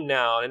home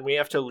now, and we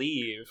have to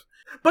leave."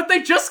 But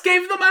they just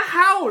gave them a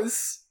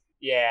house.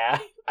 Yeah,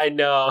 I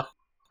know.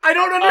 I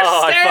don't Oh,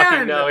 understand. I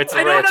fucking know. It's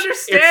I don't rich.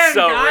 understand, It's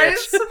so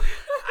guys. rich.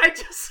 I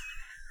just.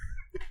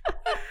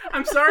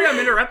 I'm sorry I'm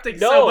interrupting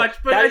No, so much,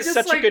 but that I is just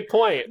such like, a good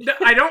point.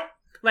 I don't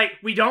like.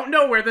 We don't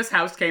know where this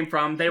house came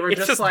from. They were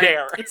It's just like,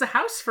 there. it's a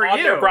house for On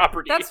you. their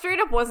property. That straight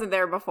up wasn't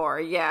there before.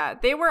 Yeah,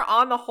 they were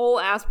on the whole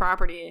ass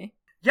property.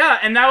 Yeah,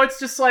 and now it's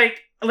just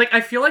like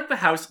I feel like the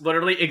house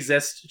literally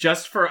exists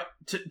just for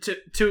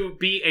to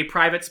be a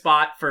private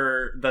spot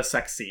for the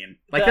sex scene.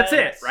 Like that's it,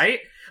 That's- right?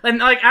 And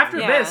like after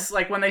Yeah. this,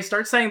 like when they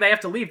start saying they have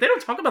to leave, they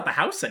don't talk about the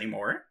house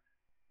anymore.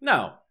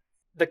 No.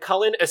 The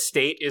Cullen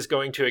estate is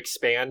going to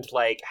expand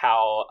like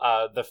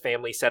how the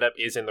family setup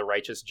is in The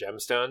Righteous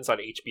Gemstones on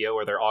HBO,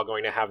 where they're all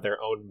going to have their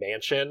own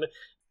mansion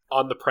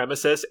on the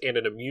premises and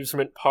an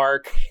amusement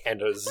park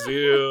and a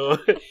zoo.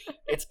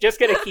 It's just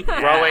going to keep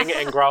growing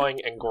and growing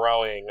and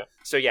growing.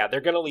 So yeah, they're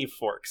going to leave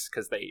Forks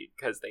because they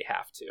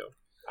have to,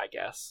 I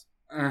guess.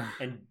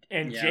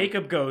 And Yeah.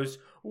 Jacob goes,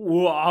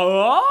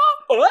 what?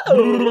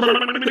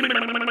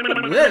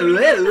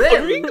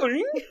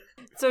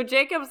 So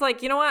Jacob's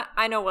like, you know what?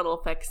 I know what'll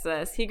fix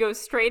this. He goes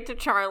straight to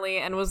Charlie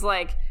and was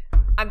like,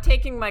 I'm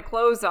taking my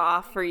clothes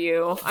off for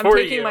you. I'm For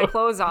taking you. my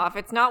clothes off.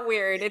 It's not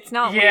weird. It's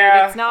not Yeah.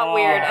 weird. It's not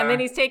weird. Aw. And then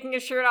he's taking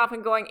his shirt off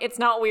and going, it's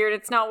not weird.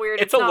 It's not weird.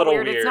 It's It's a not little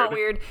weird. It's not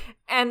weird. weird.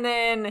 And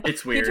then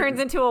It's he weird. turns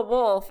into a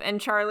wolf and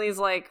Charlie's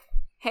like,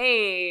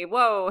 hey,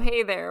 whoa,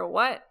 hey there.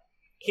 What?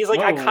 He's like,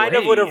 I Whoa, kind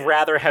of would have hey.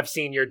 rather have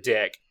seen your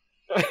dick.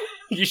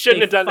 You shouldn't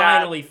They have done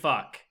finally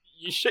fuck. that.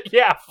 You should,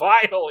 yeah,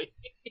 finally.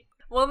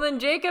 Well, then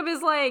Jacob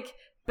is like,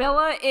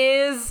 Bella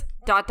is ...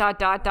 fine,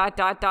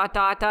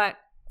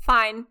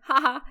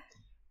 haha.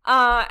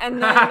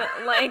 And then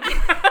like,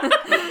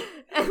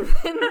 and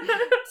then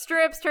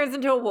strips, turns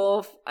into a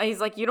wolf. He's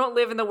like, you don't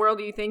live in the world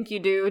you think you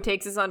do.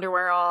 Takes his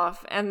underwear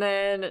off, and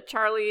then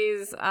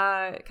Charlie's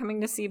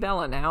coming to see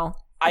Bella now.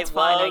 It's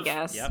fine, I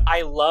guess. Yep.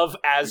 I love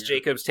as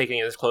Jacob's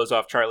taking his clothes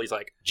off, Charlie's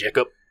like,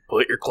 Jacob,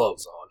 put your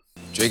clothes on.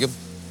 Jacob,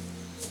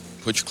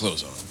 put your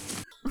clothes on.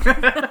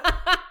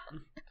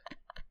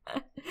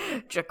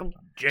 Jacob,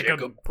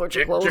 Jacob. put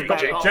your clothes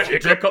back on.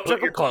 Jacob,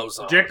 Put your clothes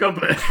on. Jacob,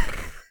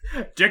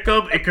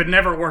 Jacob, it could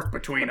never work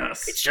between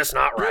us. It's just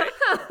not right.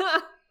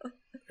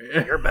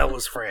 You're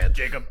Bella's friend.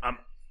 Jacob,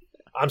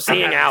 I'm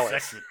seeing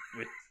Alice.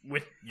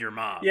 with your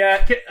mom.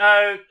 Yeah.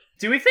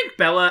 Do we think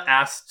Bella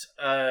asked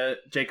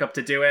Jacob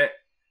to do it?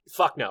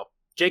 Fuck no.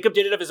 Jacob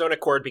did it of his own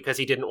accord because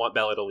he didn't want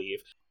Bella to leave.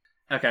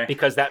 Okay.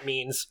 Because that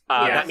means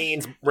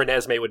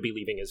Renesmee would be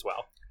leaving as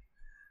well.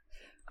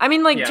 I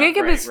mean, like Yeah,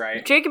 Jacob right, is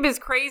right. Jacob is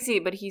crazy,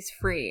 but he's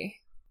free.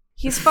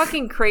 He's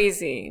fucking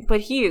crazy,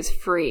 but he is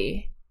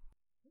free.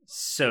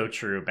 So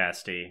true,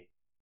 bestie.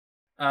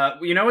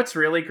 You know what's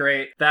really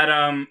great?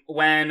 That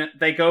when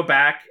they go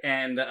back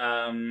and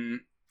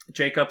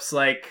Jacob's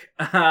like,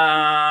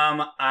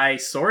 I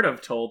sort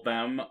of told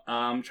them,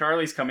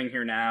 Charlie's coming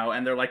here now,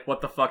 and they're like,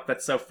 what the fuck,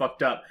 that's so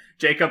fucked up.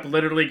 Jacob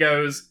literally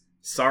goes,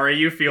 sorry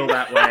you feel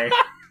that way.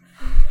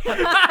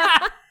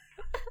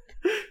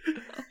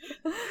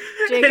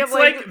 Jacob, it's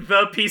like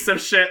the piece of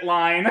shit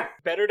line.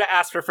 Better to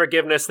ask for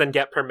forgiveness than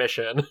get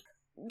permission.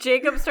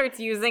 Jacob starts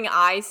using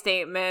I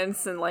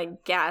statements and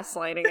like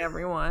gaslighting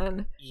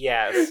everyone.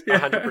 Yes,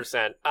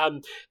 100%.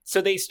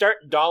 So they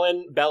start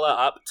dolling Bella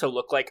up to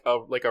look like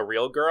a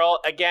real girl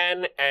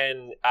again,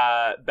 and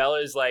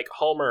Bella's like,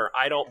 Homer,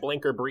 I don't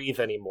blink or breathe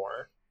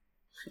anymore.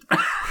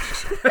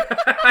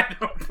 I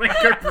don't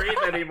blink or breathe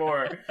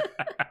anymore.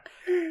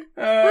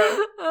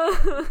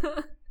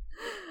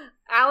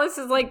 Alice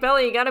is like,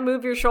 Bella, you gotta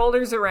move your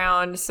shoulders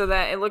around so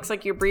that it looks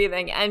like you're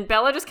breathing. And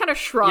Bella just kind of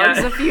shrugs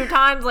a few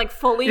times, like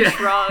fully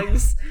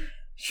shrugs.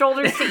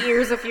 Shoulders to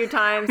ears a few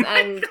times,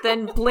 and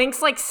then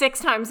blinks like 6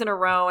 times in a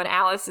row. And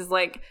Alice is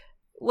like,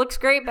 looks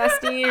great,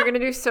 bestie. You're gonna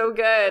do so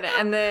good.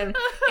 And then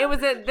it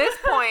was at this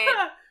point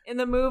in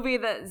the movie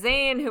that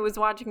Zane, who was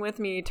watching with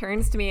me,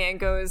 turns to me and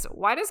goes,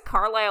 why does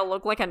Carlisle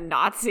look like a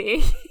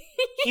Nazi?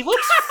 He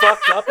looks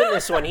fucked up in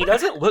this one. He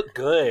doesn't look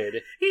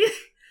good.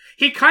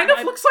 He kind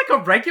of looks like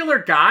a regular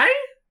guy?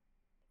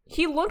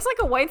 He looks like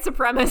a white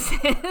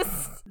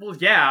supremacist. Well,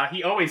 yeah,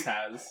 he always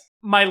has.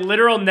 My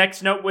literal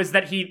next note was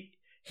that he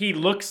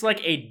looks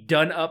like a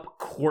done-up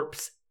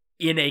corpse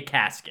in a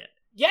casket.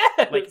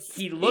 Yes! Like,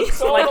 he looks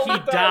like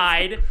he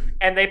died,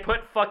 and they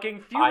put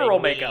fucking funeral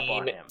makeup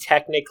on him.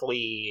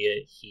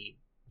 Technically, he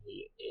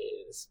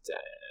is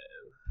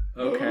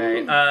dead.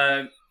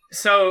 Okay.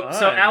 So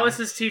Alice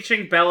is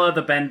teaching Bella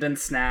the bend and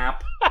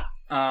snap.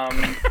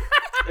 And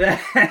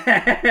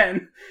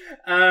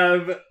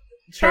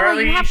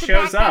Charlie Bella, you have to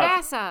shows back up. that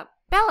ass up.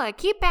 Bella,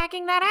 keep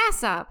backing that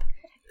ass up.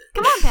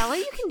 Come on, Bella,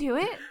 you can do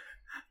it.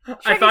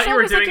 I thought you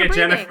were doing like a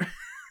Jennifer. breathing.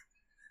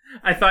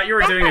 I thought you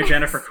were doing a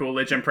Jennifer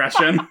Coolidge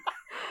impression.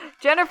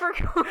 Jennifer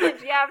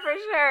Coolidge, yeah, for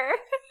sure.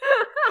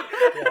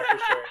 Yeah,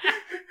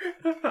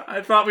 for sure.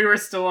 I thought we were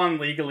still on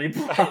Legally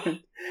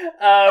Blonde.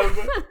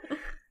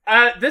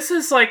 This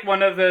is like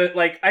one of the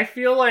I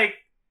feel like.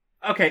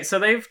 Okay, so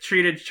they've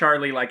treated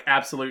Charlie like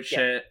absolute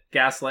shit,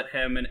 gaslit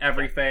him and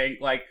everything.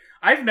 Like,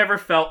 I've never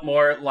felt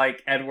more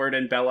like Edward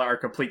and Bella are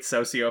complete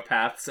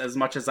sociopaths as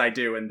much as I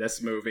do in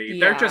this movie.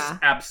 Yeah. They're just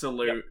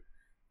absolute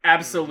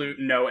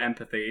no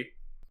empathy.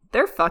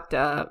 They're fucked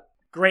up.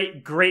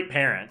 Great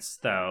parents,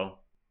 though.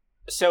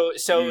 So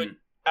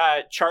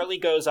Charlie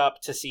goes up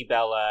to see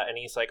Bella, and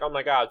he's like, oh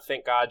my god,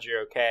 thank God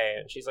you're okay.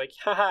 And she's like,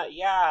 haha,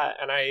 yeah.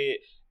 And I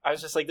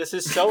was just like, this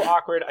is so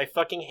awkward. I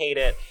fucking hate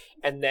it.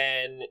 And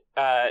then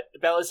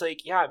Bella's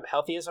like, yeah, I'm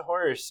healthy as a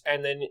horse.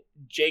 And then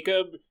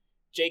Jacob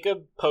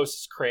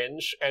posts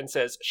cringe and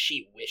says,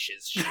 she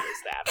wishes she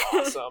was that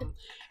awesome.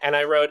 And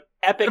I wrote,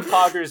 epic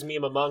poggers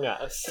meme among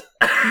us.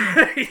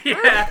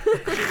 Yeah,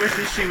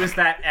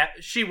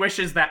 she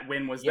wishes that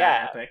win was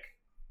that epic.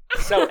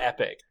 So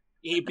epic.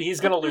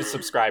 He's gonna lose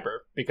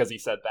subscriber because he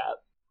said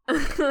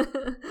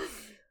that.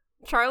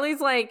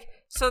 Charlie's like,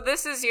 so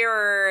this is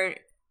your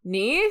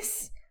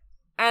niece?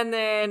 And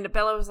then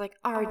Bella was like,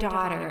 our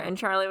daughter. And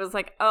Charlie was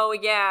like, oh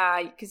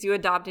yeah, because you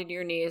adopted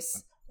your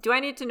niece. Do I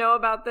need to know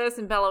about this?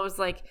 And Bella was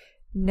like,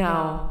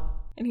 no.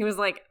 And he was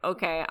like,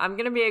 okay, I'm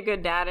going to be a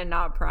good dad and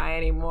not pry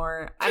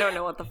anymore. I don't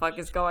know what the fuck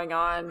is going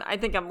on. I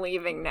think I'm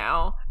leaving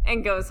now.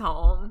 And goes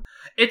home.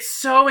 It's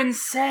so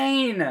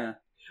insane.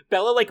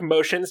 Bella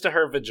motions to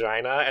her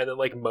vagina and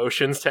then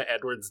motions to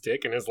Edward's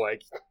dick and is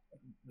like,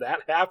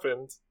 that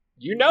happened.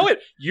 You know it.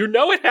 You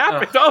know it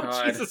happened.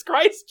 Oh Jesus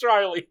Christ,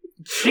 Charlie.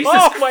 Jesus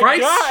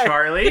Christ, God.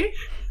 Charlie.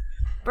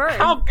 Burn.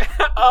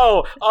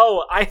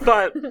 I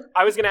thought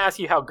I was going to ask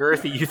you how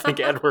girthy you think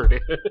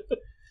Edward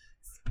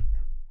is.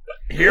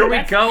 Here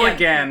we go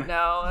again.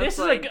 No, this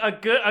is a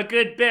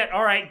good bit.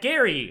 All right,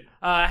 Gary,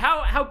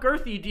 how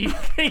girthy do you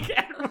think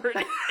Edward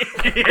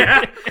is?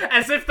 Yeah,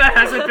 as if that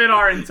hasn't been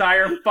our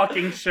entire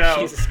fucking show.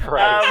 Jesus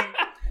Christ.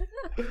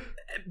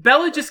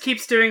 Bella just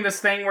keeps doing this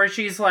thing where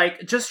she's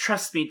like, just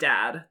trust me,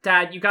 Dad.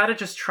 Dad, you gotta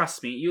just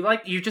trust me.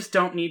 You just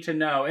don't need to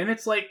know. And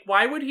it's like,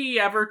 why would he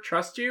ever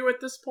trust you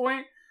at this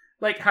point?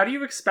 How do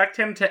you expect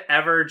him to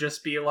ever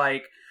just be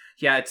like,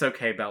 yeah, it's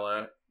okay,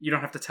 Bella. You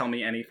don't have to tell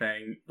me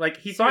anything.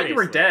 He thought you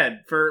were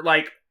dead for,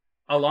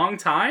 a long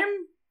time?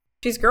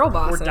 She's girl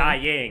bossing. We're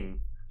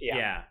dying.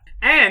 Yeah.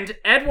 And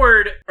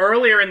Edward,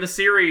 earlier in the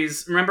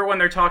series, remember when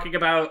they're talking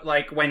about,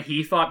 when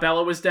he thought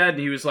Bella was dead, and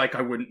he was like,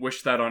 I wouldn't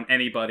wish that on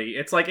anybody.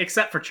 It's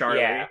except for Charlie.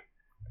 Yeah.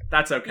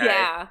 That's okay.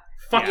 Yeah.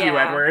 Fuck you,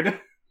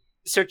 Edward.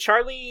 So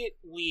Charlie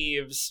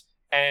leaves,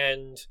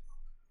 and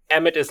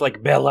Emmett is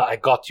like, Bella, I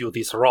got you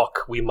this rock.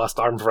 We must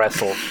arm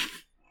wrestle.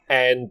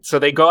 And so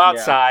they go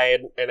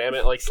outside, and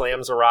Emmett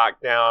slams a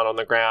rock down on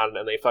the ground,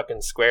 and they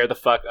fucking square the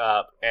fuck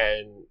up,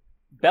 and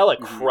Bella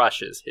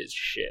crushes his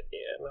shit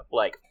in.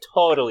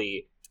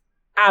 Totally,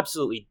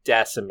 absolutely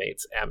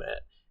decimates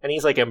Emmett. and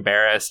he's like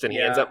embarrassed, and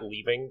he ends up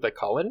leaving the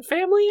Cullen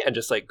family and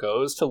just like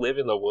goes to live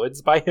in the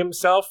woods by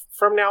himself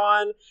from now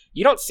on.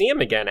 You don't see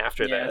him again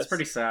after this. Yeah, it's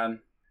pretty sad.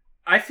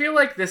 I feel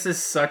like this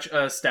is such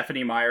a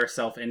Stephenie Meyer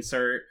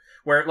self-insert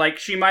where, like,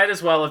 she might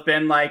as well have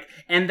been like,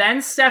 and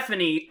then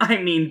Stephanie, I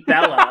mean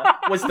Bella,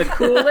 was the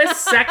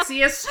coolest,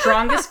 sexiest,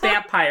 strongest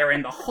vampire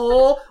in the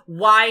whole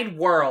wide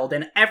world,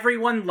 and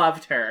everyone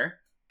loved her.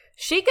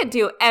 She could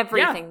do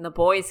everything the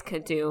boys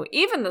could do.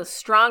 Even the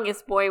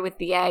strongest boy with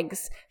the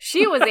eggs.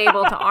 She was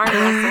able to arm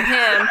wrestle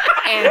him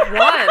and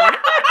won.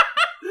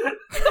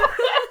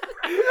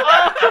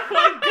 Oh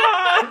my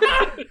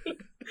god!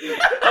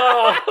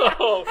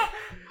 Oh,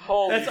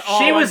 holy That's all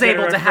She I'm was gonna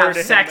able to refer have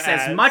him sex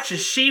as as. much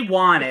as she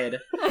wanted.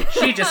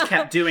 She just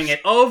kept doing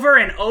it over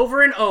and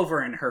over and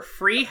over in her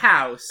free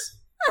house.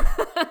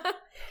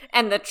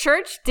 And the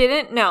church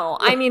didn't know.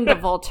 I mean, the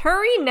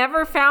Volturi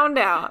never found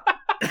out.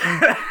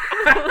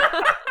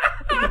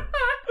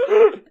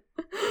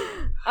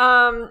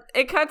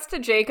 It cuts to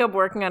Jacob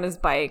working on his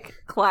bike.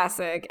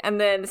 Classic. And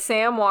then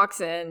Sam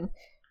walks in,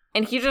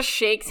 and he just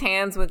shakes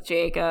hands with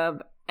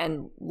Jacob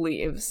and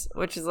leaves,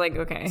 which is like,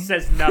 okay.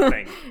 Says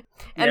nothing.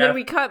 And then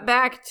we cut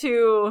back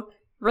to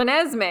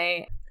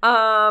Renesmee.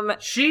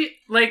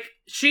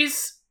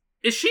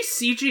 Is she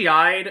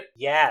CGI'd,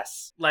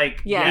 yes. like,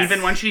 Yes.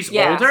 even when she's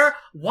Yes. older?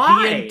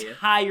 Why? The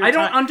entire I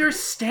don't time.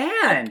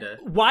 understand.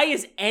 Why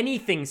is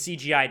anything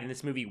CGI'd in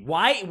this movie?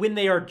 Why, when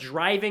they are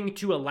driving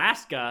to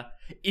Alaska,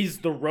 is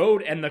the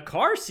road and the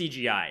car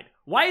CGI'd?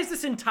 Why is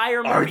this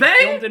entire Are movie they?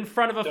 filmed in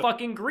front of a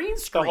fucking green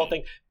screen? The whole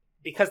thing,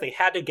 because they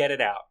had to get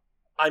it out.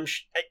 I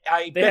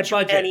They bet had you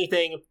budget.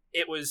 anything.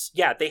 It was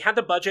they had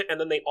the budget, and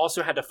then they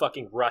also had to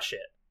fucking rush it.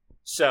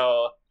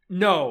 So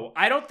No,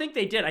 I don't think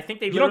they did. I think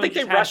they you don't literally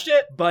think they just had rushed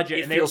it? budget.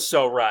 It and feels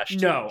so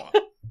rushed. No.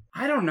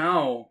 I don't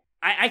know.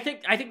 I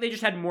think they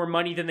just had more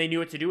money than they knew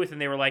what to do with, and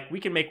they were like, we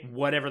can make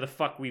whatever the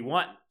fuck we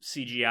want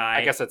CGI.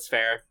 I guess that's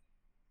fair.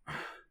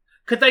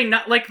 Could they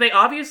not, like, they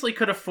obviously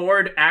could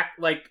afford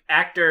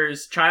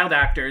child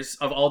actors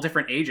of all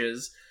different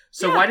ages.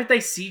 So why did they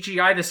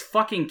CGI this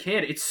fucking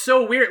kid? It's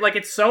so weird. Like,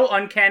 it's so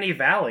Uncanny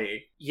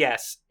Valley.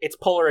 Yes, it's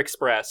Polar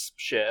Express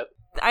shit.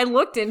 I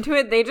looked into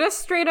it. They just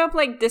straight up,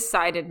 like,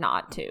 decided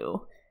not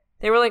to.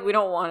 They were like, we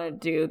don't want to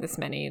do this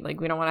many,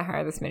 like, we don't want to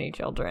hire this many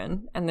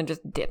children. And then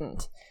just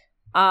didn't.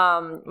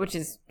 Which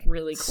is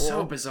really cool.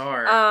 So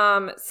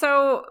bizarre.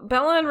 So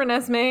Bella and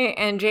Renesmee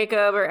and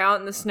Jacob are out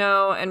in the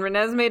snow, and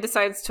Renesmee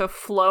decides to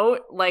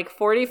float like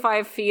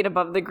 45 feet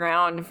above the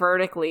ground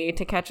vertically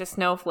to catch a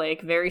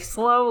snowflake very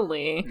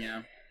slowly.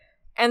 Yeah.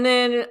 And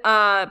then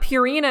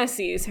Purina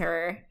sees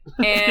her,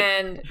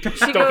 and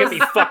she Don't goes, get me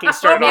fucking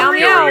started meow, on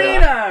meow.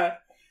 Purina.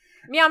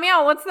 meow,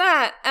 meow, what's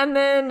that? And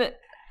then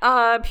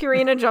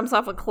Purina jumps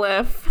off a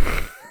cliff.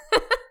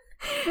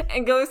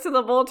 And goes to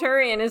the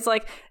Volturi and is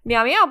like,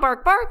 meow, meow,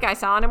 bark, bark, I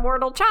saw an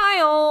immortal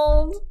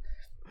child.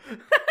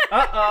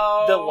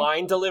 Uh-oh. The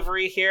line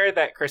delivery here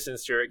that Kristen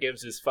Stewart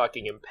gives is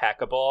fucking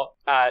impeccable.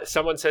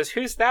 Someone says,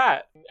 "Who's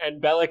that?"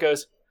 And Bella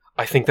goes,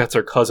 "I think that's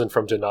our cousin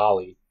from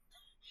Denali."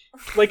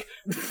 Like,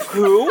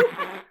 who?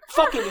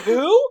 Fucking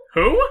who?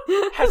 Who?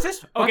 Has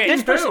this? Okay,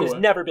 this person who? has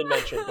never been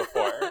mentioned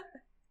before.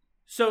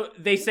 So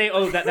they say,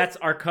 oh, that's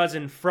our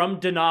cousin from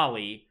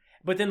Denali.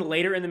 But then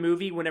later in the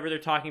movie, whenever they're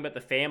talking about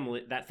that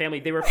family,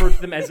 they refer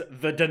to them as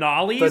the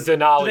Denalis. The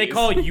Denalis. Do they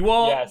call you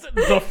all Yes.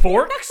 the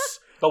Forks?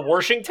 The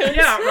Washingtons?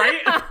 Yeah,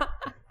 right?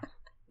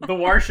 The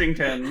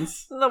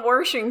Washingtons. The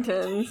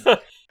Washingtons.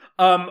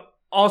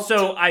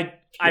 Also, I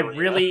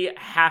really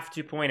have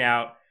to point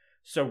out,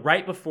 so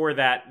right before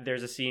that,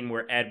 there's a scene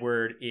where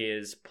Edward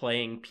is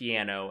playing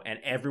piano, and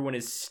everyone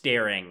is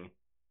staring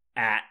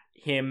at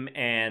him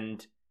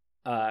and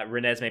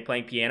Renesmee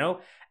playing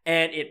piano,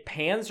 and it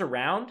pans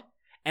around,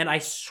 and I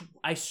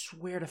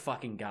swear to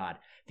fucking God,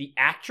 the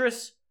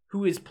actress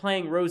who is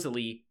playing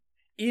Rosalie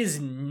is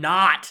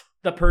not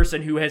the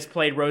person who has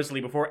played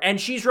Rosalie before,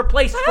 and she's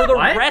replaced for the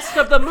What? rest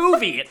of the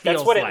movie. It feels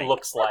That's what like. it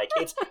looks like.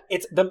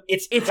 It's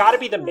got to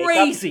be the makeup.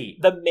 Crazy.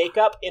 The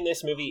makeup in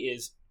this movie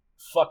is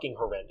fucking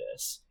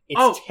horrendous.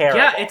 It's terrible.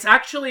 Yeah, it's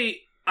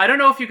actually, I don't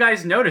know if you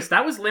guys noticed,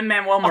 that was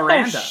Lin-Manuel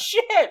Miranda. Oh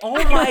shit!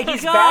 Oh my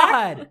He's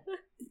God! back?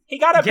 He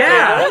got a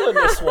Yeah. better role in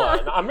this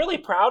one. I'm really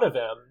proud of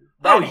him.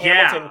 Oh, That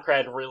yeah. Hamilton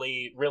cred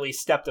really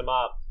stepped him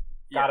up.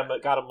 Got him a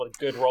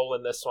good role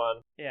in this one.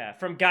 Yeah,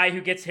 from guy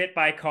who gets hit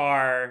by a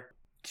car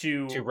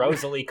to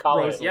Rosalie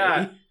Cullen. Rosalie.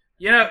 Yeah.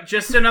 You know,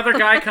 just another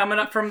guy coming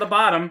up from the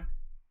bottom.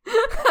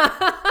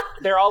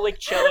 They're all like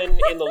chilling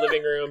in the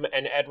living room,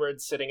 and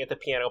Edward's sitting at the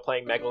piano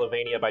playing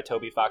Megalovania by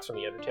Toby Fox from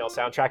the Undertale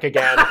soundtrack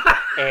again.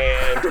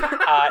 And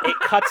it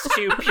cuts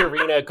to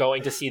Purina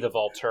going to see the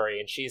Volturi,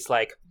 and she's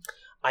like,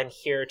 "I'm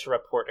here to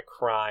report a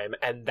crime."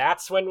 And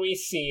that's when we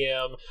see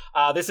him.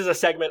 This is a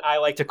segment I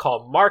like to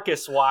call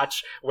Marcus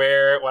Watch,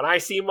 where when I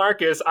see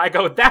Marcus, I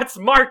go, "That's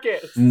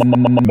Marcus!"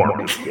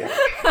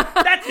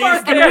 That's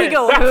Marcus! And we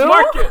go, That's who?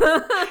 Marcus!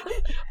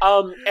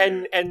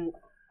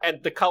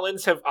 And the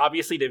Cullens have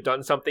obviously, they've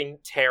done something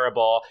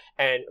terrible,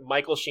 and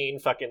Michael Sheen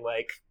fucking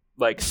like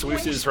like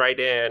swooses right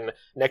in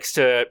next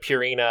to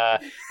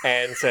Purina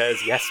and says,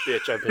 "Yes,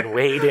 bitch, I've been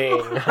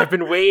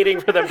waiting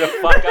for them to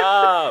fuck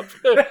up."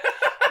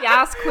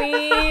 Yes,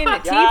 queen.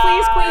 Tea,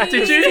 please,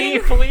 queen. Tea,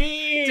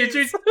 please. Did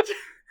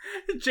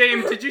you,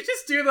 James? Did you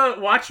just do the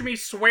watch me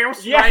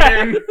swoose Yeah.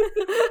 right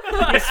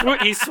in?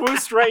 He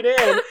swoosed right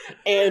in,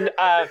 and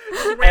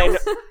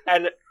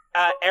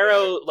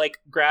Arrow like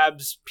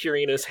grabs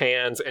Purina's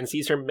hands and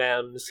sees her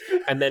mems,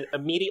 and then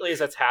immediately as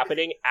that's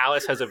happening,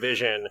 Alice has a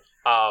vision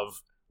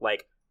of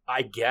like,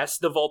 I guess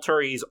the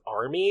Volturi's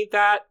army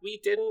that we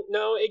didn't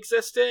know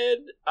existed,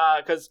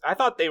 because I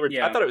thought they were.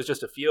 Yeah. I thought it was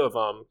just a few of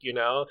them, you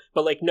know.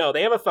 But like, no,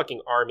 they have a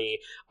fucking army.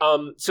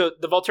 So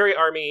the Volturi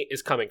army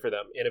is coming for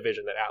them in a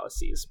vision that Alice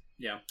sees.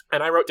 Yeah.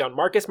 And I wrote down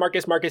Marcus. And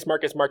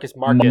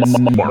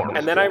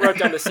then I wrote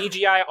down the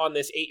CGI on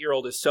this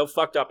 8-year-old is so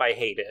fucked up, I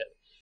hate it.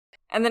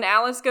 And then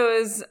Alice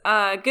goes,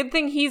 good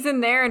thing he's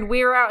in there and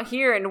we're out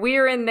here, and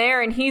we're in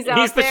there and he's out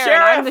the there,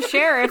 sheriff. and I'm the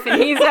sheriff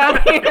and he's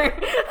out here.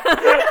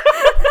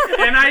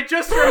 And I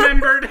just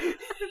remembered.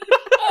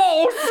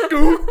 Oh,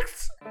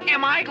 Skooks!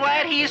 Am I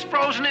glad he's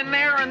frozen in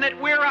there and that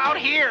we're out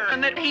here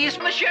and that he's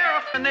the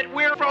sheriff and that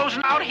we're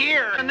frozen out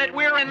here and that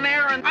we're in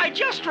there and I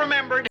just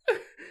remembered.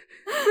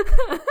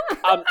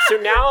 So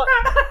now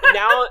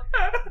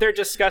they're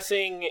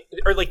discussing,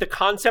 or like the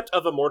concept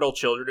of immortal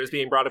children is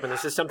being brought up, and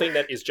this is something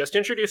that is just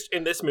introduced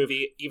in this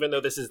movie, even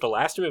though this is the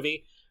last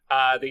movie.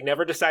 They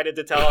never decided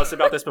to tell us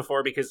about this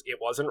before because it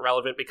wasn't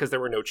relevant because there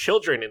were no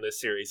children in this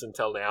series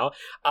until now.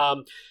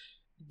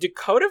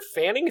 Dakota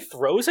Fanning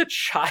throws a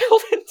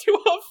child into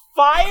a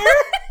fire?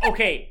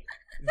 Okay,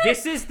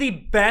 this is the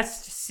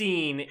best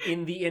scene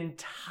in the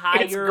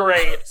entire It's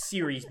great.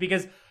 series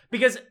because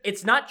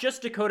it's not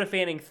just Dakota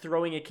Fanning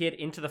throwing a kid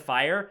into the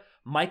fire.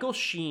 Michael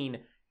Sheen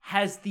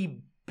has the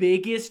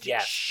biggest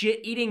Yes.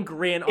 shit-eating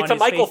grin It's on a his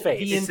Michael face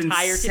face. the It's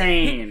entire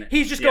insane.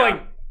 He's just Yeah.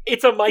 going,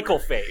 It's a Michael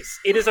face.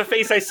 It is a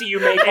face I see you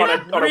make on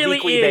a really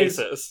weekly is.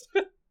 basis.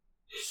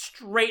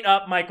 straight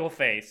up Michael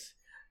face.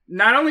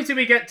 Not only do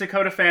we get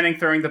Dakota Fanning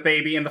throwing the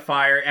baby in the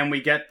fire, and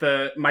we get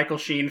the Michael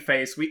Sheen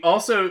face, we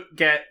also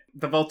get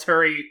the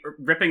Volturi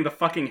ripping the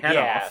fucking head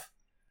Yeah. off.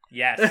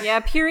 Yes. Yeah,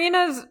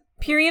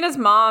 Purina's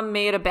mom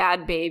made a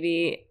bad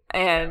baby,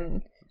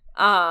 and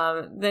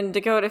then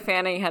Dakota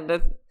Fanning had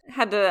to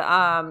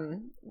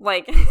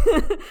like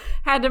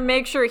had to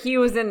make sure he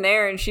was in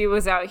there and she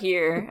was out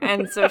here,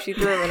 and so she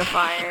threw him in a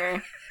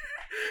fire.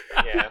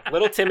 Yeah,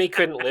 little Timmy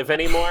couldn't live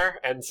anymore,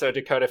 and so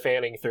Dakota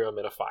Fanning threw him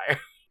in a fire.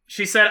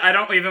 She said, I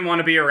don't even want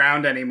to be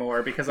around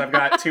anymore because I've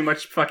got too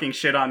much fucking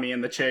shit on me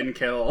and the chin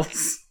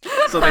kills.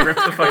 So they ripped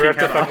the fucking, Ripped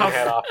the head, fucking off.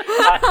 head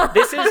off.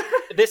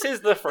 This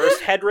is the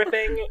first head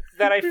ripping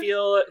that I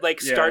feel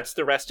like Yeah. starts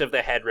the rest of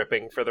the head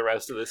ripping for the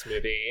rest of this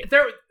movie.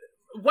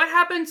 What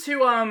happened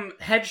to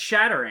head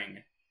shattering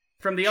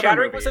from the other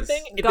Shattering movies? was a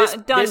thing.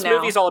 Done This now.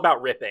 movie's all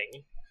about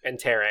ripping and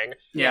tearing.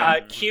 Yeah.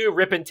 Cue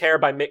Rip and Tear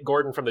by Mick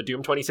Gordon from the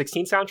Doom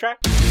 2016 soundtrack.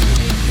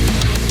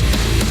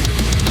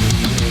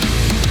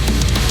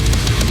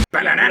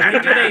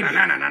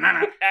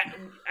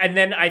 And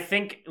then I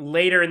think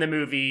later in the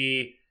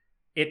movie,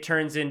 it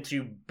turns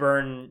into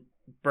burning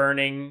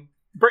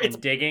It's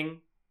and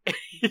digging.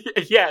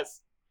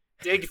 yes.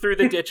 Dig through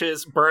the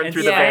ditches, burn And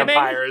through the slamming?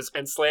 vampires,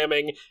 and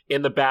slamming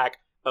in the back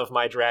of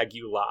my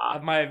Dragula.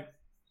 Of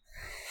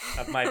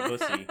my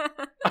pussy.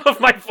 Of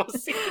my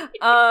pussy.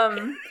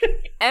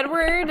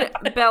 Edward,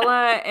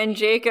 Bella, and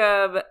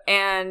Jacob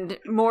and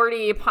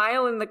Morty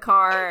pile in the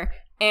car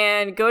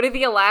and go to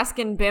the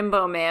Alaskan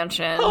bimbo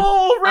mansion.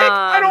 Oh, Rick,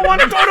 I don't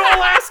want to go to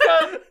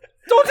Alaska.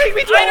 Don't take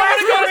me to I Alaska, don't want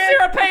to go to man.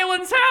 Sarah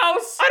Palin's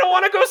house. I don't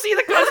want to go see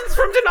the cousins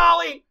from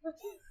Denali.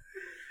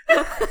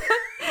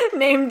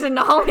 Named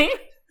Denali.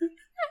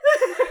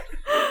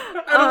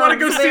 I don't want to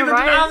go so see they the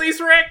arrive-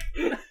 Denali's, Rick!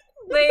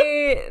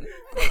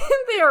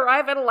 They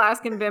arrive at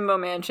Alaskan Bimbo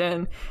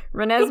Mansion.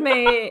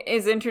 Renesmee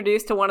is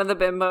introduced to one of the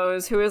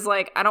bimbos who is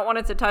like, I don't want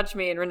it to touch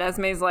me. And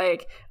Renesmee's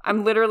like,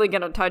 I'm literally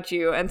going to touch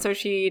you. And so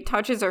she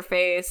touches her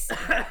face.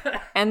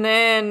 And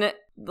then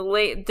the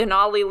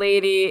Denali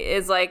lady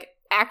is like,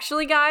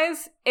 actually,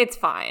 guys, it's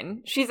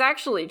fine. She's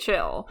actually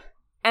chill.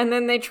 And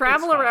then they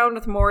travel around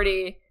with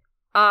Morty,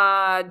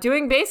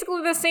 doing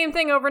basically the same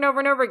thing over and over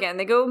and over again.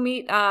 They go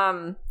meet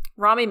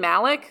Rami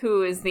Malek,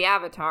 who is the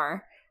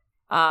Avatar.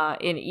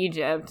 In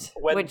Egypt,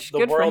 When which the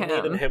good for world him.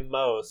 needed him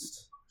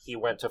most, he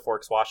went to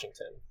Forks,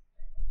 Washington.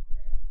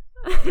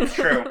 It's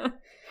true.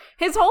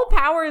 His whole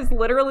power is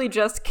literally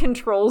just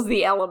controls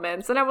the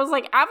elements. And I was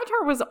like,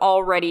 Avatar was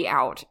already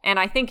out, and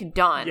I think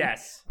done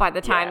Yes. by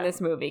the time Yeah.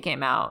 this movie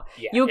came out.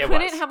 Yeah, You it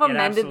couldn't was. have It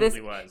amended this.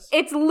 absolutely was.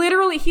 It's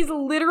literally, he's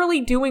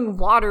literally doing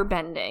water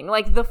bending,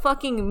 like the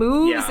fucking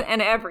moves Yeah.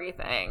 and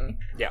everything.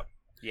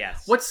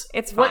 Yes.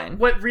 It's fine.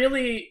 What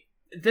really,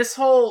 this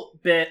whole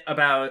bit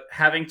about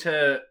having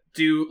to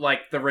do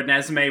like the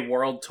Renesmee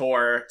world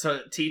tour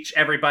to teach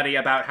everybody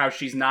about how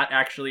she's not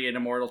actually an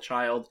immortal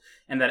child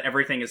and that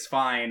everything is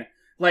fine.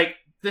 Like,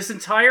 this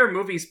entire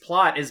movie's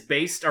plot is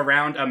based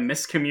around a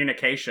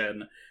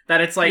miscommunication.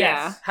 That it's like,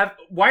 Yeah.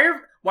 why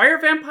Why are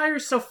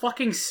vampires so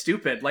fucking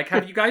stupid? Like,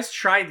 have you guys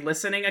tried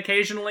listening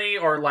occasionally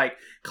or, like,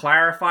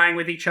 clarifying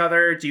with each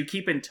other? Do you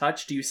keep in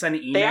touch? Do you send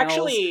emails? They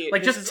actually-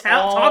 like, this just is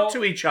talk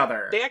to each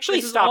other. They actually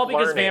This is stopped all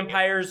because learning.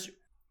 vampires,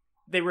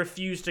 they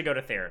refuse to go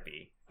to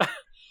therapy.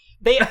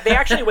 They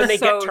actually, when they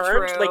So get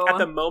turned, true. like at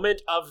the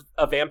moment of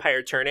a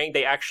vampire turning,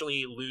 they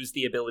actually lose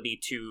the ability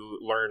to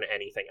learn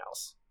anything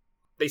else.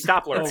 They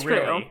stop learning. Oh,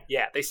 really?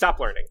 Yeah, they stop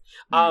learning.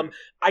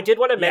 I did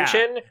want to Yeah.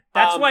 mention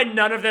That's why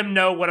none of them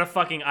know what a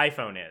fucking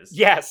iPhone is.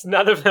 Yes,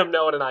 none of them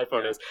know what an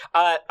iPhone is.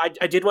 I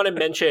did want to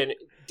mention.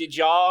 Did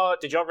y'all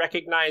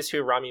recognize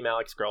who Rami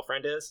Malek's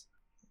girlfriend is?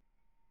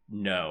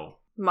 No.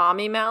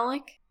 Mommy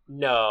Malik?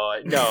 No,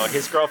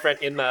 his girlfriend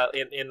in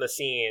the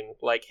scene,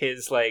 like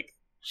his like.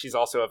 She's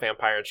also a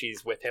vampire, and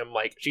she's with him.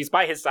 Like she's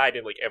by his side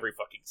in like every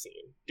fucking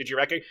scene. Did you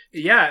recognize?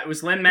 Yeah, it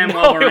was Lin-Manuel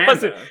No, it Miranda.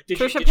 wasn't.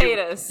 Trisha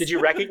Paytas. Did you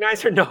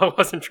recognize her? No, it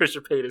wasn't Trisha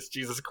Paytas.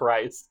 Jesus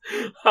Christ.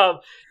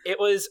 It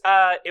was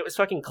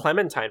fucking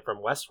Clementine from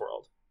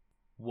Westworld.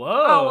 Whoa.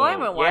 Oh, well, I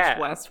haven't watched yeah.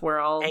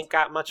 Westworld. Ain't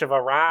got much of a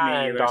Me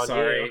ride either, on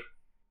sorry. you.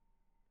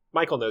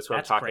 Michael knows who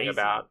That's I'm talking crazy.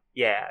 about.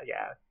 Yeah.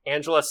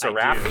 Angela do.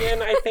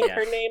 Serafian, I think Yeah.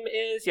 her name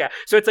is. Yeah.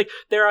 So it's like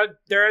there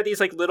are these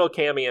like little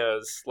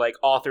cameos like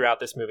all throughout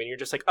this movie, and you're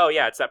just like, oh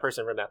yeah, it's that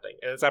person from that thing,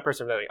 and it's that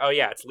person from that thing. Oh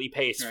yeah, it's Lee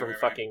Pace from Right.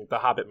 fucking the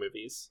Hobbit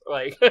movies.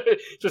 Like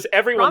just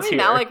everyone's Rami here.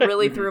 Malek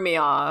really threw me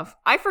off.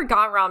 I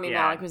forgot Rami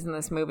Yeah. Malek was in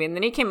this movie, and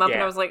then he came up and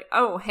Yeah. I was like,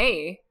 oh,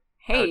 hey,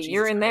 Jesus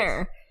you're in Christ.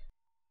 there.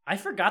 I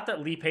forgot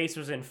that Lee Pace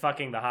was in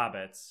fucking The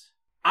Hobbits.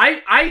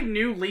 I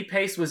knew Lee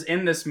Pace was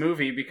in this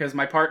movie because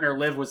my partner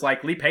Liv was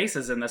like, Lee Pace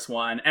is in this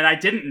one, and I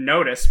didn't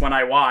notice when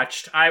I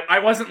watched. I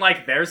wasn't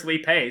like, there's Lee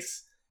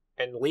Pace.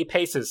 And Lee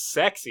Pace is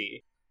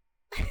sexy.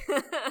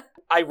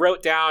 I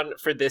wrote down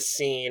for this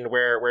scene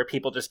where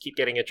people just keep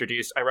getting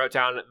introduced, I wrote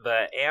down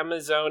the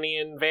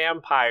Amazonian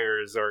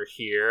vampires are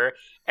here,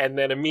 and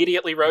then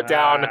immediately wrote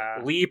down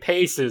Lee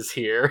Pace is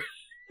here.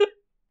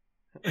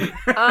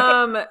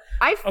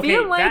 I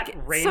feel like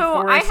that Rainforest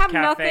so I have Cafe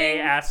nothing.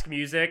 ask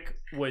music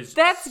was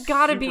That's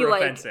gotta be super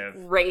like offensive.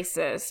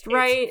 racist,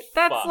 right?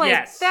 That's fucked. like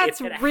Yes,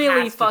 that's it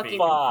really has to fucking. be.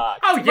 Fuck.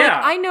 Oh Like, yeah,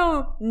 I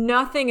know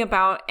nothing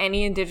about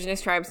any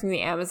indigenous tribes in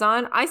the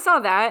Amazon. I saw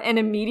that and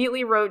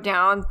immediately wrote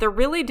down they're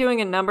really doing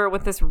a number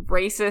with this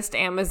racist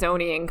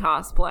Amazonian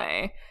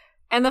cosplay.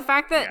 And the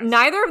fact that Yes.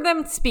 neither of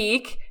them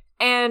speak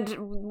and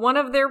one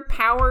of their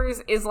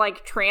powers is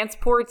like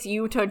transports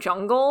you to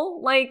jungle,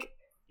 like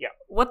Yeah.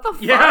 what the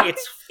fuck? Yeah.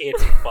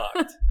 It's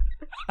fucked.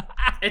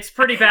 it's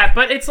pretty bad.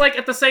 But it's like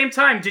at the same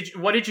time,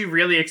 what did you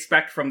really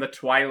expect from the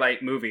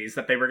Twilight movies?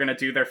 That they were gonna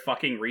do their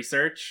fucking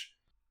research?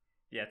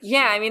 Yeah, it's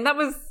Yeah, true. I mean that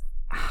was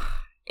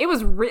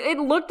it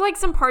looked like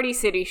some Party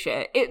City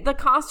shit. The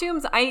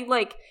costumes, I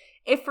like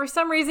if for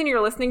some reason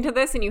you're listening to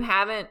this and you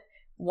haven't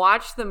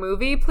watched the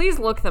movie, please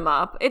look them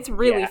up. It's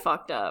really Yeah.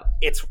 fucked up.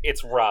 It's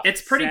rough.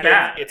 It's pretty Senna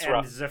bad. It's and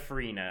rough.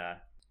 Zafrina.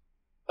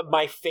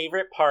 My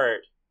favorite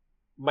part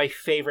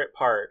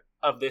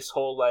of this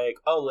whole like,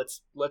 oh,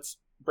 let's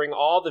bring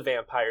all the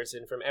vampires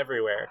in from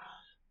everywhere.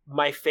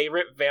 My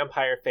favorite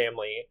vampire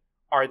family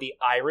are the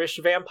Irish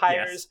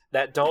vampires Yes.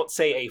 that don't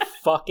say a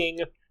fucking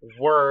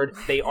word.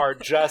 They are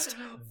just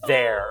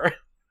there.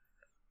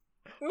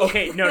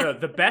 Okay, no.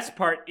 The best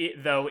part,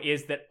 though,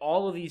 is that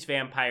all of these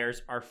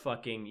vampires are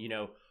fucking,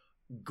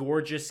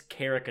 gorgeous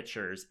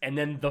caricatures, and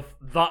then the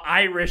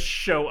Irish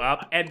show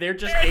up, and they're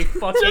just a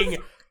fucking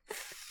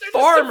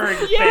farmer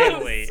Yes!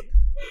 family.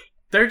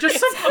 They're just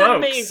some It's folks.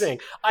 amazing.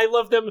 I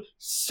love them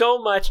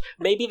so much.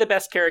 Maybe the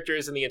best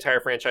characters in the entire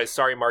franchise.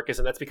 Sorry, Marcus,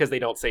 and that's because they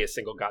don't say a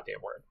single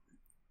goddamn word.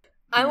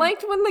 I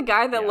liked when the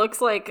guy that Yeah.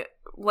 looks like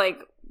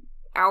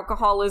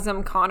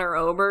alcoholism Connor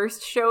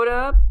Oberst showed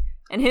up,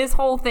 and his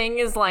whole thing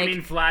is like I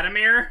mean,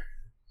 Vladimir.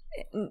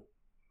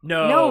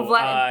 No,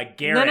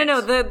 Garrett.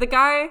 No, the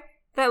guy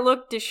that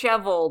looked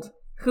disheveled,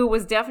 who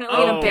was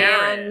definitely in Oh, a Garrett.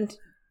 band.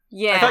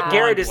 Yeah, I thought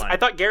Garrett is. one. I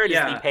thought Garrett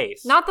Yeah. is Lee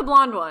Pace. not the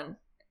blonde one.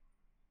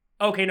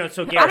 Okay, no,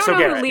 so I Garrett. don't so know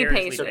Garrett. who Lee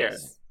Garrett's Pace Lee Garrett.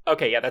 is.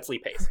 Okay, yeah, that's Lee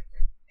Pace.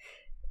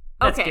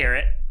 That's Okay.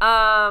 Garrett.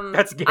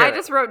 That's I Garrett.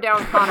 just wrote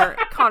down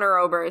Connor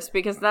Oberst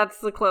because that's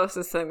the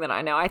closest thing that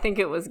I know. I think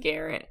it was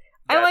Garrett.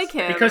 I That's like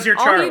him Because you're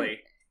All he- Charlie.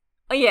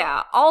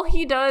 Yeah, all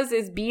he does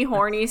is be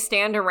horny,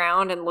 stand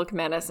around, and look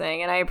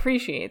menacing, and I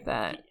appreciate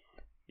that.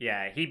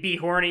 Yeah, he'd be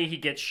horny,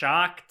 he'd get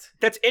shocked.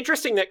 That's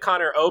interesting that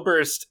Connor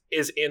Oberst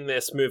is in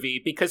this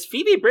movie because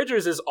Phoebe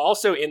Bridgers is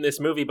also in this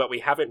movie, but we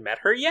haven't met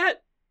her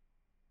yet.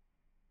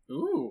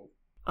 Ooh.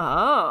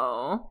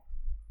 Oh,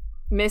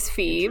 Miss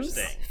Phoebes,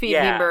 Interesting. Feed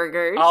Yeah. Me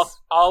Burgers,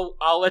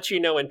 I'll let you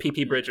know when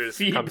PP Bridgers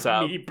Feed comes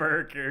up. me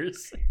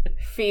burgers.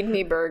 Feed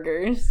Me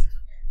Burgers.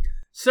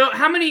 So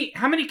how many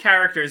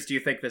characters do you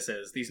think this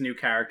is? These new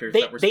characters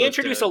that we're They supposed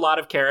introduce to a lot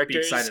of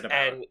characters, excited about.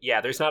 and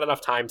yeah, there's not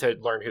enough time to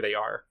learn who they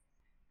are.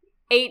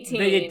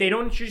 18. They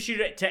don't introduce you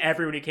to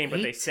everyone who came,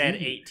 but they said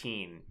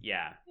 18.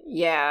 Yeah.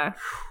 Yeah.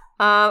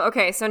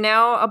 Okay, so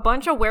now a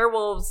bunch of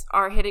werewolves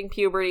are hitting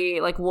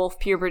puberty, like wolf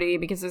puberty,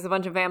 because there's a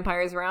bunch of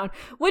vampires around.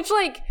 Which,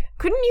 like,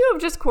 couldn't you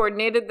have just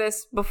coordinated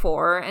this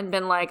before and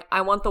been like,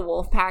 I want the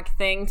wolf pack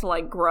thing to,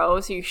 like, grow,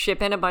 so you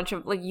ship in a bunch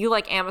of, like, you,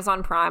 like,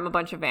 Amazon Prime a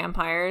bunch of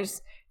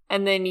vampires,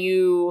 and then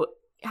you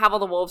have all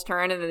the wolves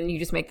turn, and then you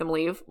just make them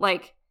leave?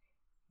 Like,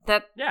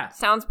 that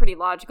sounds pretty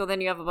logical.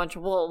 Then you have a bunch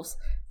of wolves.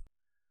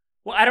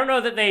 Well, I don't know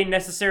that they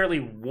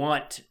necessarily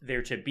want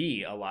there to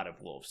be a lot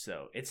of wolves,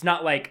 though. It's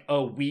not like,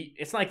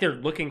 it's not like they're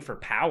looking for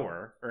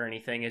power or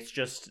anything. It's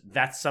just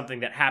that's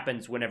something that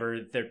happens whenever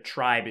their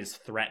tribe is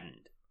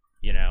threatened,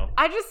 you know?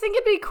 I just think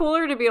it'd be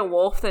cooler to be a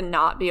wolf than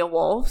not be a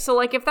wolf. So,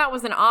 like, if that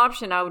was an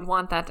option, I would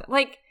want that to,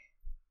 like,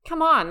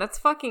 come on, that's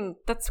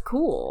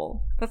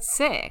cool. That's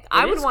sick.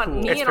 I would want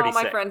cool. me It's and all pretty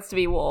my sick. friends to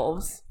be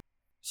wolves.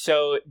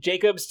 So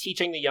Jacob's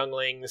teaching the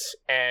younglings,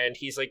 and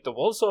he's like, the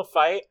wolves will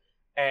fight.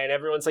 And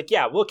everyone's like,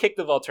 yeah, we'll kick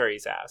the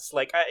Volturi's ass.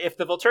 Like, if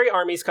the Volturi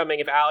army's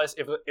coming, if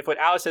what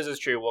Alice says is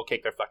true, we'll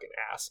kick their fucking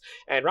ass.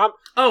 And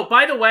Oh,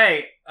 by the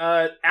way,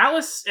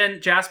 Alice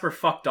and Jasper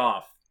fucked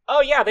off.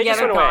 Oh, yeah, they just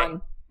they're went away.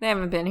 gone. They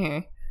haven't been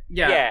here.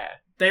 Yeah.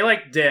 They,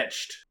 like,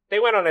 ditched.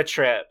 They went on a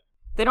trip.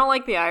 They don't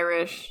like the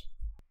Irish.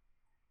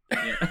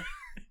 Yeah.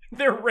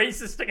 They're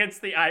racist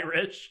against the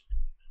Irish.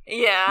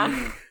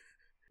 Yeah.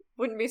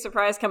 Wouldn't be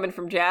surprised coming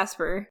from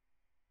Jasper.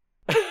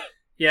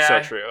 Yeah.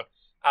 So true.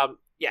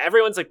 Yeah,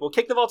 everyone's like, we'll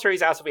kick the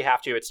Volturi's ass if we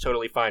have to. It's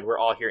totally fine. We're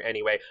all here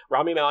anyway.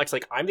 Rami Malek's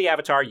like, I'm the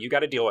Avatar. You got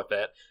to deal with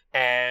it.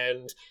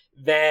 And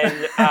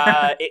then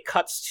it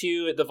cuts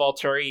to the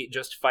Volturi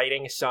just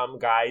fighting some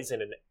guys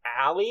in an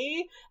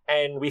alley.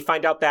 And we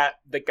find out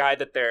that the guy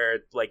that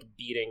they're, like,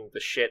 beating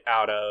the shit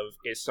out of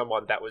is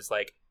someone that was,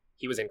 like,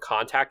 he was in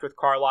contact with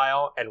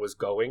Carlisle and was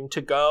going to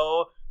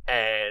go.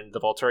 And the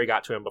Volturi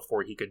got to him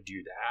before he could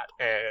do that.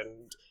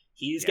 And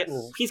he's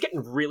getting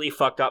really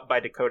fucked up by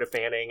Dakota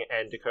Fanning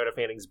and Dakota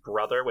Fanning's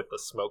brother with the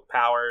smoke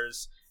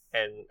powers,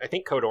 and I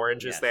think Code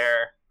Orange is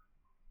there.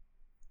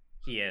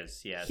 He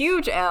is, yes.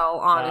 Huge L,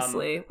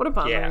 honestly. What a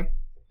bummer. Yeah,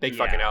 big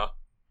fucking L.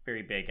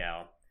 Very big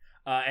L.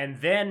 And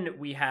then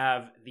we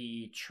have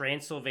the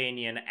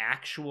Transylvanian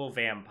actual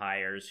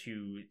vampires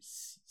who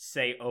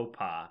say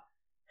Opa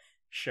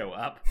show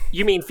up.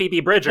 You mean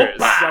Phoebe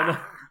Bridgers? So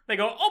they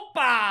go,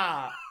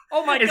 Opa!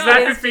 Oh my god! Is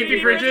that who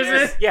Phoebe Bridgers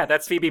is? Yeah,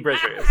 that's Phoebe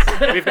Bridgers.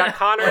 We've got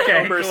Connor,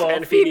 Oberst, cool.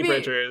 and Phoebe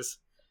Bridgers.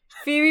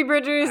 Phoebe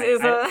Bridgers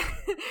is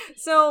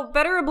So,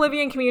 Better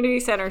Oblivion Community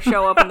Center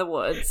show up in the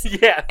woods.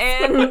 Yes.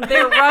 And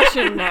they're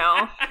Russian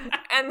now.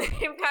 And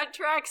they've got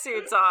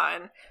tracksuits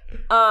on.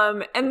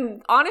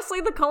 And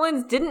honestly, the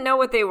Cullens didn't know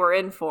what they were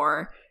in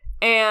for.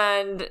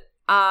 And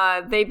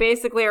they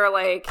basically are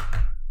like,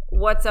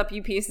 what's up,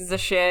 you pieces of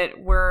shit?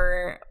 They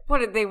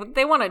want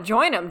to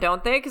join them,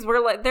 don't they? Because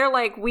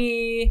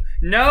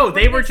No,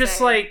 they were just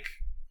like,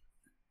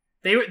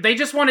 they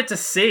just wanted to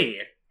see.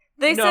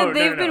 They said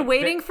they've been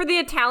waiting for the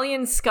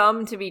Italian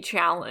scum to be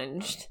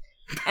challenged,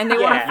 and they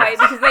want to fight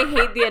because they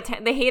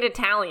hate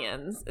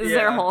Italians. Is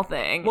their whole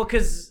thing? Well,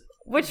 because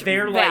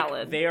they're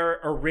valid. like they are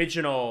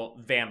original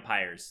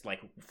vampires, they're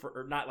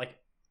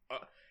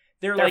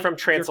like from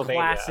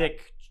Transylvania, your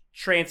classic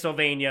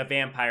Transylvania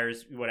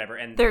vampires, whatever,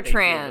 and they're they feel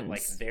trans. that,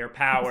 like their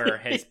power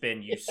has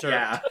been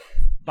usurped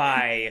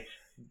by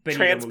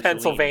Benito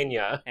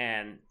Trans-Pennsylvania.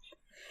 And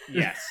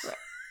yes,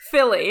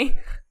 Philly.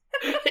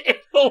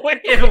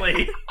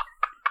 Italy.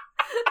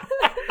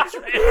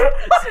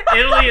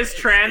 Italy is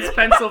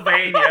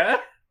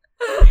Trans-Pennsylvania.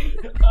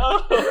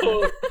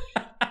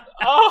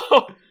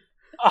 Oh,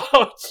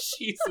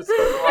 Jesus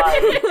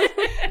Christ.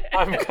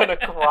 I'm gonna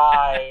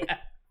cry.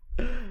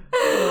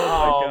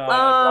 Oh my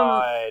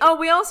God. Oh,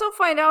 we also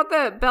find out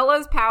that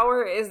Bella's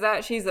power is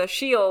that she's a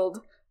shield,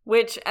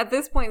 which at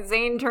this point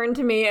Zane turned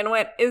to me and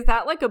went, is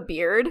that like a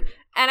beard?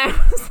 And I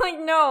was like,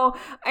 no,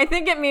 I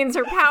think it means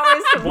her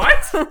powers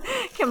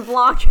can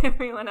block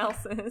everyone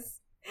else's.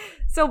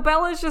 So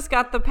Bella's just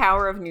got the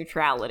power of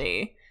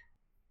neutrality,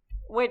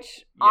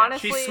 which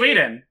honestly... She's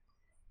Sweden.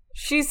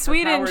 She's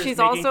Sweden. She's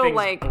also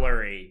like...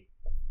 blurry.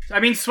 I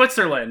mean,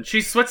 Switzerland.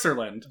 She's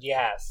Switzerland.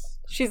 Yes.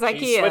 She's IKEA.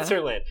 She's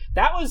Switzerland.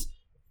 That was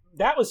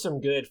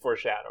some good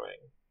foreshadowing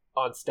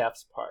on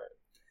Steph's part.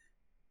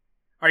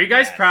 Are you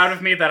guys proud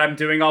of me that I'm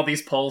doing all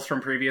these polls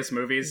from previous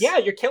movies? Yeah,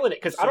 you're killing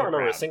it, because I don't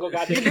remember a single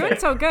goddamn You're doing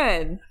so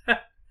good.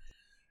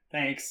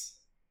 Thanks.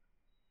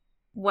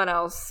 What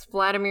else?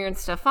 Vladimir and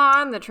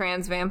Stefan, the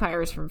trans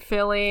vampires from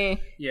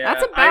Philly. Yeah,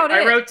 that's about it.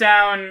 I wrote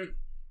down,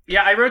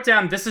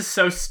 this is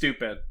so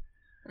stupid.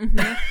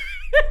 Mm-hmm.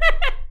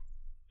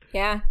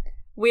 Yeah.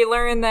 We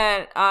learn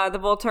that the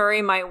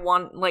Volturi might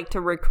want, like, to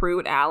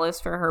recruit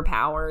Alice for her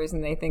powers,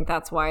 and they think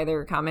that's why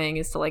they're coming,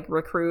 is to, like,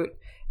 recruit.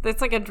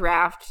 It's like a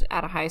draft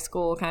at a high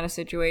school kind of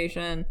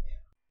situation.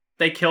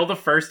 They kill the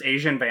first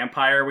Asian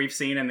vampire we've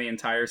seen in the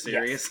entire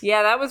series. Yes.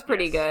 Yeah, that was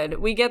pretty good.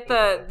 We get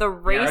the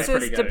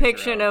racist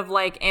depiction of,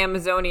 like,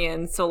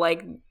 Amazonians. So,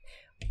 like,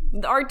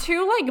 our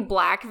two, like,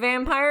 black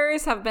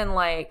vampires have been,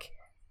 like,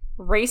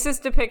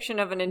 racist depiction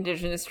of an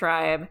indigenous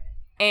tribe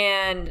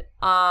and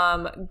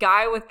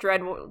guy with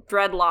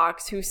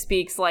dreadlocks who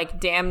speaks like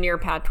damn near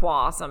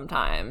patois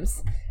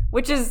sometimes,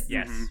 which is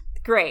Yes.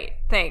 great.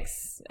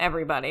 Thanks,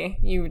 everybody.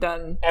 You've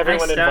done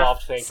Everyone Nice stuff.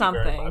 involved, thank you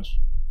very Something. much.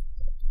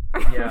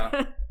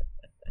 Yeah.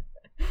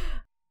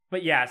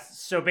 But yes,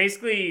 so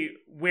basically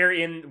we're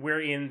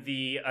in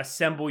the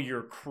assemble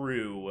your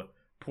crew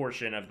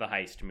portion of the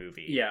heist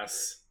movie.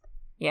 Yes.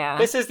 Yeah,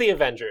 This is the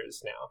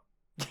Avengers now.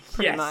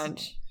 pretty Yes.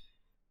 much.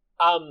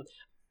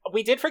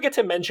 We did forget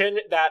to mention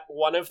that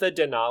one of the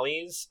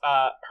Denali's,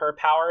 her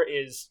power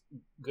is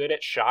good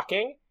at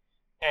shocking,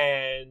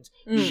 and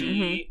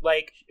she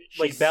like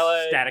She's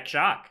Bella. Static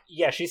Shock.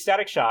 Yeah, she's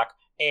Static Shock,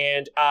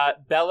 and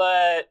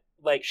Bella,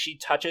 like, she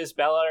touches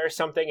Bella or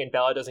something, and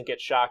Bella doesn't get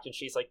shocked, and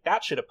she's like,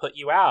 "That should have put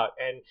you out."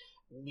 And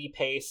Lee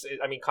Pace,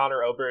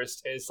 Connor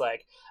Oberst is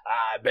like,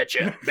 "I bet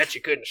you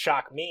couldn't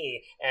shock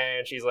me."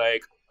 And she's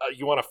like,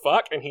 "You want to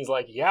fuck?" And he's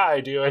like, "Yeah, I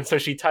do." And so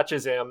she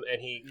touches him,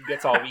 and he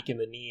gets all weak in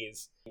the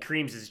knees.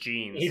 Creams his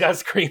jeans. He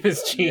does cream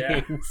his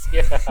jeans.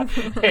 Yeah.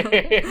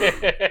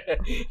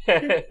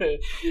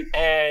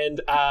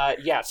 And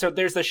so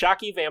there's the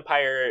Shocky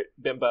vampire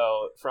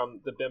bimbo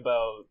from the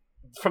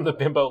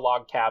bimbo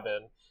log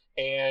cabin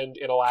and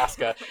in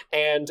Alaska.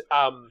 And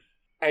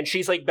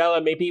she's like,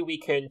 "Bella, maybe we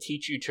can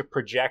teach you to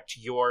project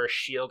your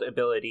shield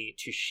ability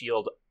to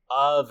shield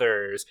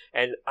others,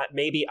 and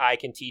maybe I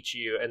can teach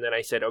you." And then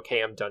I said,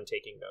 "Okay, I'm done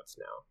taking notes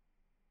now."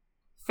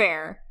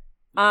 Fair.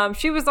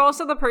 She was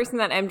also the person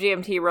that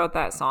MGMT wrote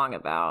that song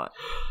about.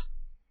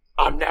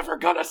 I'm never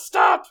gonna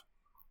stop.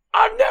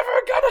 I'm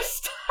never gonna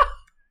stop.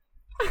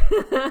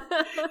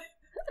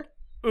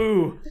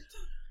 Ooh,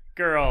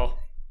 girl.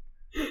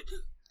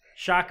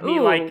 Shock me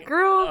Ooh, like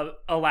girl.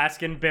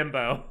 Alaskan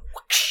bimbo.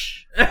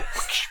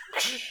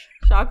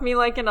 Shock me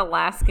like an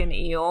Alaskan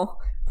eel.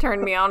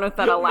 Turn me on with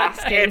that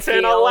Alaskan It's feel.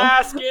 an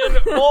Alaskan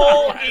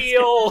bull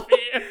eel.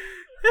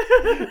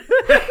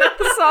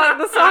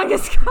 The song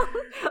is called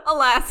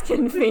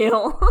Alaskan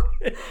Feel.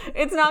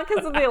 It's not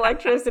because of the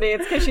electricity,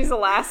 it's because she's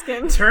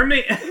Alaskan. Turn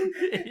me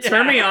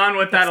on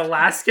with that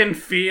Alaskan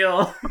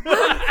feel.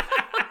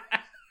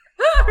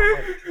 Oh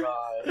my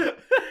god.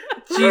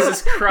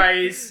 Jesus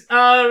Christ.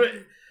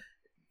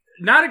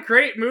 Not a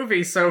great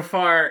movie so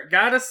far,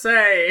 gotta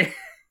say.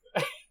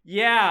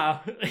 Yeah.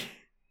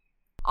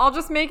 I'll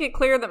just make it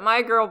clear that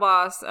my girl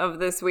boss of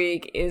this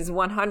week is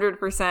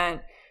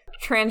 100%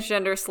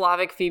 transgender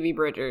Slavic Phoebe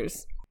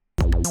Bridgers.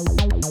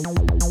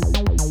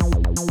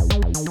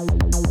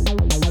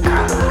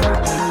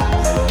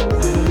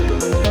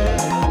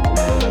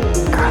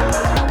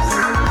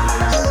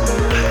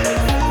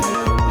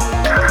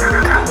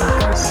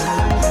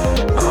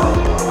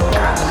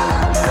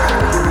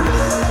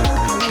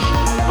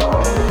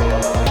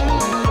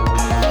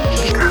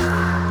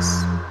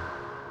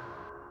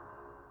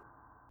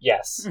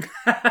 Yes.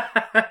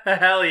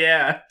 Hell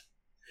yeah.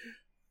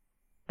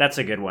 That's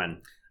a good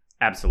one.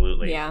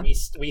 Absolutely. Yeah.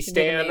 We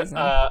stand amazing.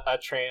 a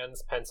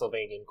trans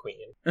Pennsylvanian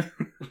queen.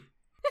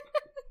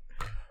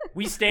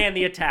 We stand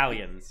the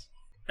Italians.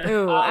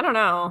 Ooh, I don't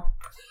know.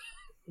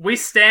 We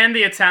stand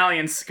the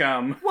Italian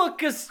scum. Well,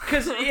 because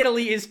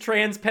Italy is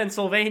trans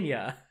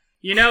Pennsylvania.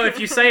 You know, if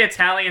you say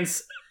Italian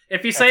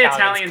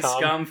Italians cum.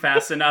 scum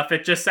fast enough,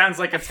 it just sounds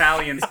like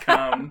Italians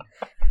cum.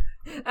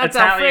 That's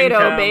Italian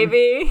Alfredo, cum.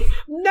 baby.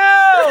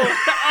 No!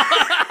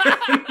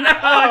 No,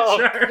 Oh,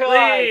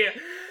 Charlie.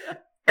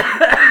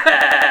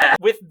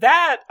 With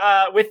that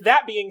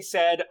being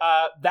said,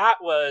 that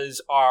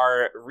was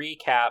our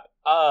recap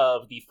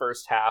of the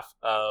first half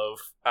of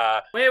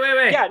Wait.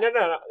 Yeah, no.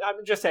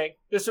 I'm just saying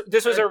this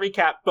was a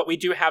recap, but we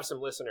do have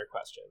some listener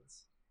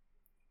questions.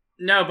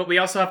 No, but we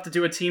also have to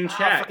do a team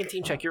check. Fucking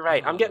team check. You're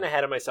right. I'm getting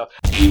ahead of myself.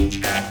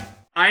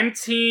 I'm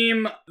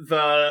team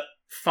the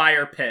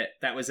fire pit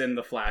that was in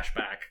the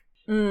flashback.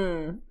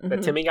 That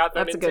Timmy got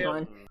them That's a good into.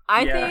 one.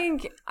 I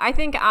Yeah.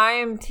 think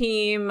I'm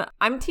team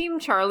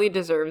Charlie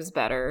deserves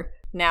better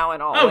now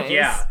and always. Oh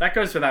yeah, that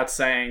goes without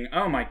saying.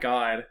 Oh my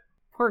god.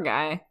 Poor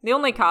guy. The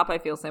only cop I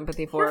feel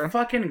sympathy Poor for.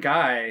 fucking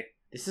guy.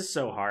 This is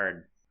so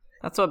hard.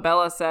 That's what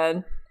Bella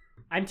said.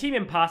 I'm Team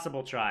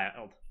Impossible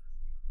Child.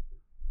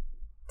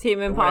 Team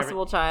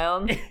Impossible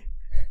Child.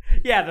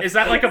 Yeah. Is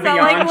that like a Is that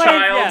Beyond like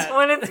Child?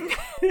 when it's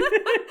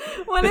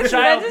when the it's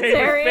child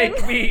vegetarian?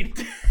 favorite fake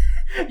meat.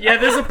 Yeah,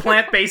 there's a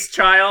plant-based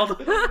child. What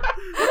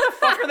the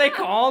fuck are they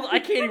called? I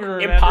can't even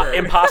remember.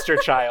 Imposter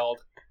child.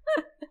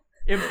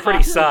 Imposter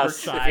Pretty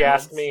sus, child. if you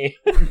ask me.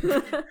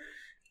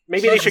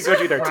 Maybe they should go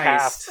do their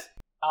Christ. tasks.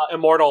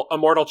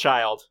 Immortal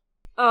child.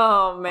 Oh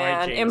Alright,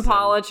 man, Jameson.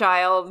 Impala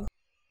Child.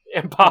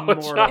 Impala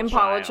Immortal. child.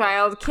 Impala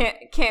Child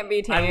can't be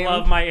I tamed.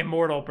 love my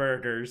immortal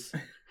burgers.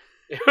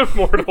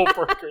 Immortal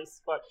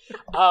burgers. Fuck.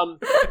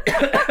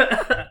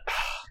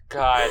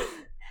 God,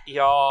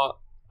 y'all,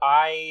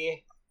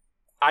 I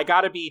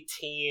gotta be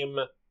team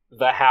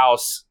the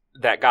house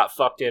that got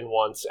fucked in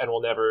once and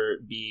will never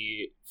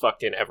be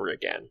fucked in ever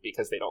again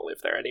because they don't live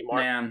there anymore.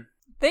 Man.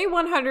 They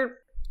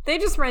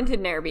just rented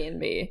an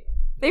Airbnb.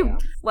 They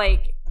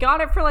like got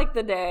it for like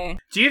the day.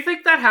 Do you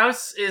think that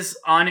house is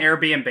on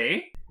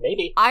Airbnb?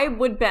 Maybe. I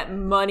would bet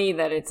money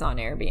that it's on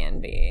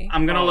Airbnb.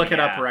 I'm gonna look it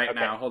up yeah. right Okay.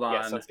 now. Hold on.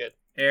 Yeah, sounds good.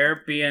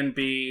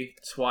 Airbnb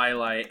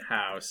Twilight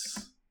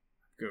House.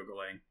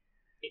 Googling.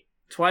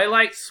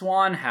 Twilight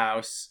Swan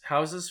House.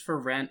 Houses for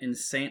rent in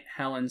St.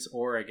 Helens,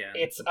 Oregon.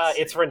 It's Let's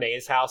see. it's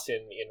Renee's house in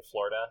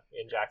Florida,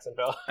 in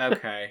Jacksonville.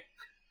 Okay.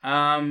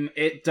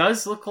 It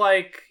does look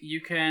like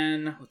you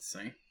can. Let's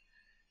see.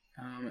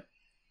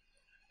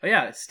 Oh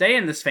yeah, stay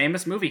in this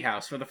famous movie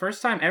house. For the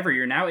first time ever,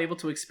 you're now able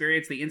to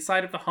experience the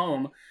inside of the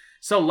home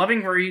so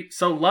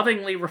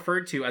lovingly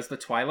referred to as the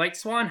Twilight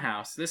Swan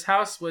House. This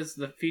house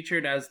was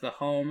featured as the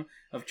home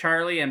of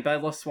Charlie and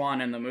Bella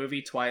Swan in the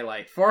movie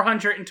Twilight.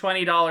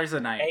 $420 a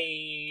night.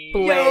 Hey.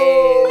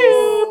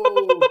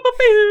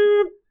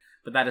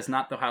 But that is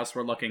not the house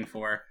we're looking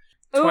for.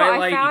 Ooh,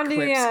 Twilight I found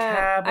Eclipse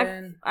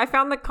Cabin. I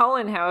found the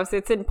Cullen House.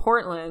 It's in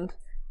Portland.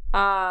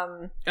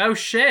 Oh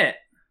shit.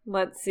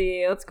 Let's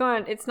see. Let's go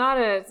on. It's not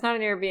an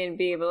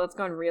Airbnb, but let's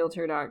go on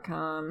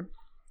Realtor.com.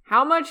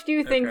 How much do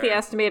you think Okay. the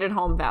estimated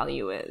home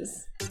value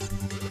is?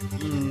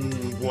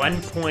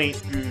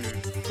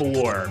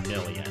 1.4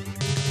 million.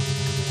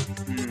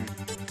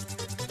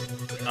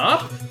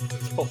 Up?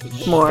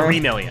 More. 3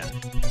 million.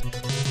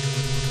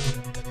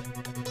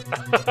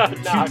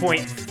 Nah,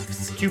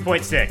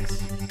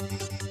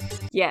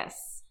 2.6.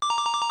 Yes.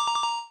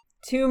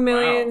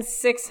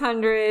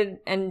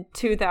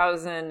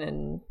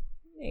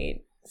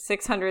 2,602,008.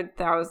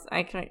 600,000.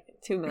 I can.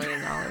 $2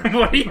 million.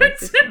 What are you doing?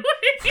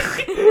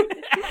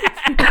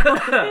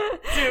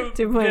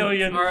 $2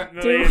 million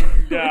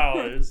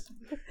dollars.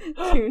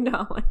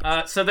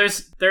 $2. So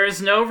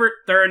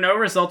there are no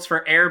results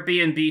for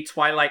Airbnb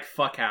Twilight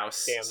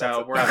Fuckhouse. Damn, So that's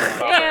a we're out of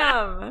luck.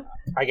 Damn.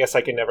 I guess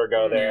I can never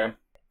go there.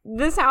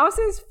 This house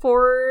is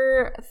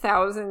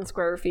 4,000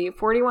 square feet,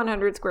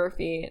 4,100 square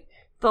feet.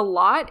 The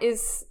lot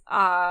is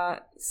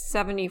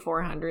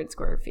 7,400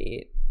 square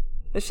feet.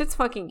 This shit's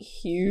fucking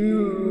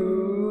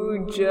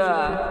huge.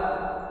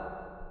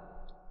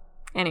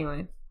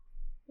 Anyway,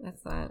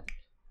 that's that.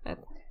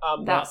 That's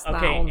the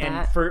Okay, whole and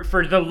that.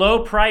 for the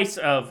low price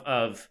of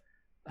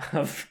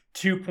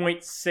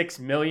 $2.6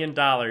 million,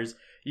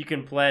 you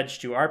can pledge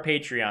to our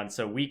Patreon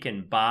so we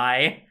can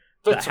buy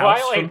The the house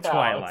Twilight from House.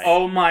 Twilight.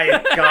 Oh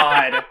my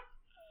god.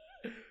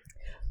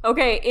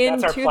 Okay, in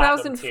That's our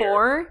platinum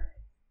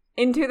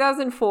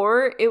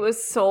 2004, it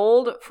was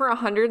sold for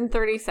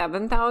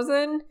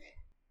 $137,000.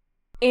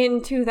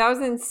 In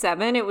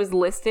 2007, it was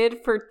listed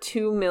for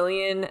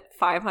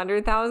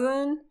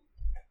 $2,500,000,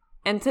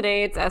 and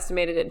today it's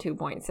estimated at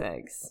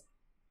 2.6.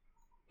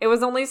 It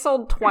was only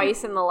sold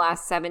twice in the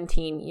last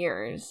 17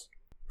 years.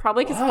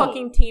 Probably because Whoa.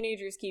 fucking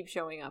teenagers keep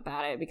showing up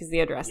at it because the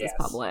address is Yes.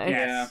 public.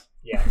 Yeah.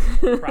 Yeah.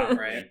 Probably.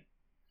 Right.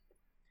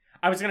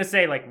 I was gonna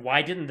say, like,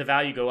 why didn't the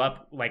value go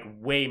up like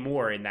way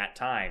more in that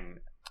time?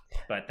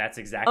 But that's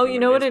exactly. Oh, you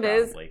know what it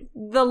is? probably.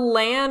 The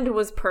land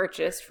was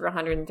purchased for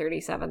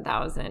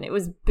 $137,000. It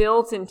was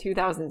built in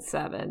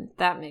 2007.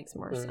 That makes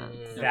more sense.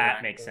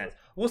 That makes sense.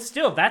 Well,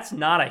 still, that's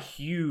not a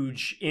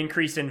huge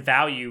increase in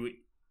value.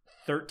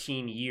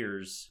 13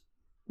 years.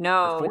 or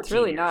No, 14 it's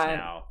really years not.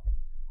 Now.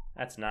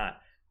 That's not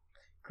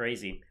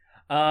crazy.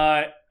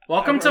 Welcome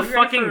Are to we ready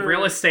fucking for-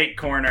 Real Estate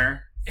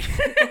Corner.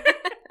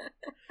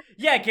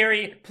 Yeah,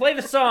 Gary, play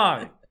the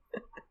song.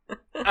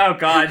 Oh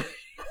god.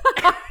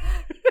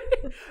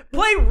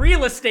 Play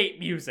real estate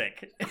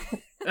music.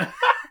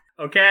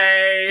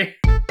 Okay.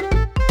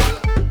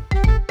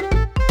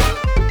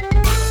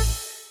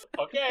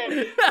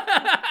 Okay.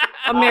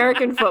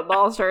 American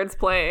football starts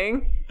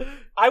playing.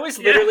 I was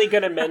literally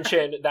going to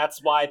mention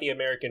that's why the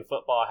American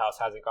Football House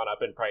hasn't gone up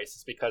in price,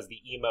 is because the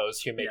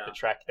emos who make Yeah. the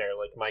trek there,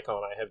 like Michael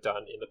and I have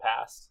done in the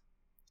past.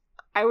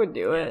 I would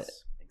do it.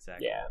 Yes,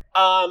 exactly.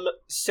 Yeah.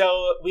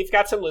 So we've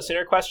got some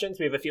listener questions.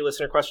 We have a few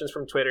listener questions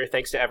from Twitter.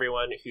 Thanks to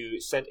everyone who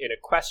sent in a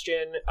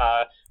question.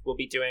 We'll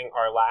be doing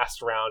our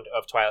last round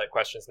of Twilight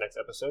questions next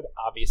episode.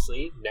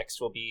 Obviously, next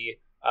will be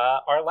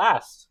our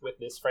last with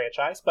this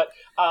franchise. But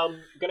I'm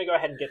going to go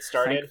ahead and get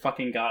started. Thank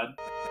fucking god.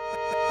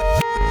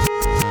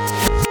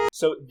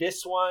 So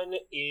this one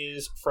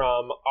is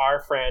from our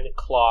friend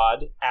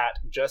Claude at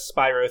Just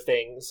Spyro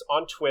Things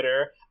on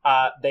Twitter.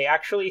 They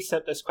actually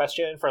sent this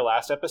question for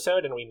last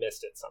episode, and we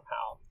missed it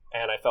somehow,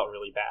 and I felt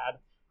really bad.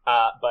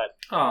 But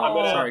Oh,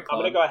 I'm sorry,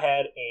 Claude. gonna go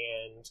ahead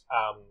and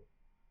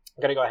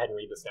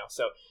read this now.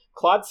 So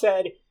Claude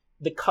said,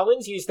 the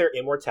Cullens use their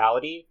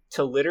immortality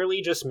to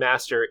literally just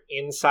master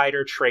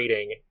insider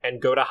trading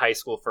and go to high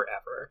school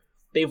forever.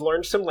 They've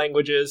learned some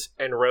languages,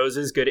 and Rose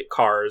is good at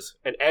cars,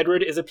 and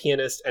Edward is a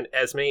pianist, and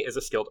Esme is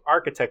a skilled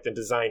architect and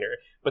designer,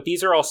 but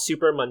these are all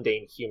super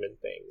mundane human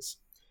things.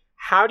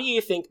 How do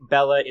you think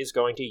Bella is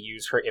going to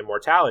use her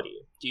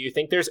immortality? Do you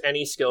think there's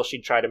any skill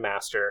she'd try to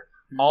master?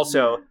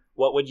 Also,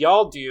 what would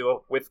y'all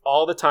do with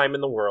all the time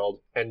in the world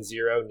and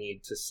zero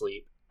need to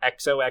sleep?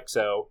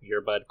 XOXO,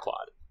 your bud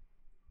Claude.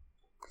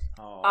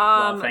 Oh,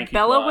 well, thank you,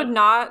 Bella Claude. would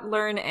not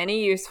learn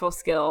any useful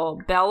skill.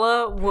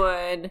 Bella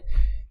would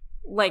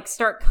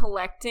start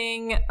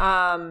collecting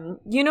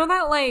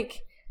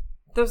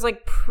those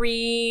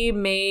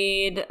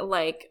pre-made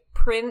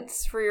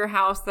prints for your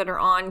house that are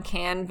on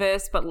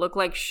canvas but look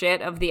like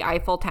shit of the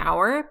Eiffel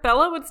Tower.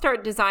 Bella would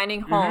start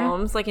designing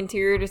homes, like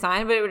interior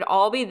design, but it would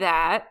all be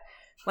that.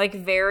 Like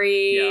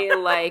very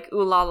like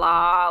ooh la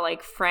la,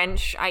 like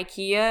French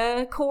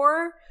IKEA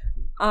core.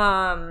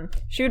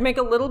 She would make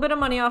a little bit of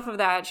money off of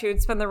that. She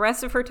would spend the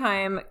rest of her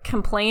time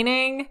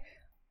complaining,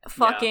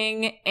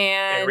 fucking,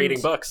 and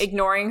reading books,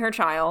 ignoring her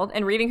child,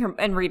 and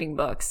reading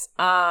books.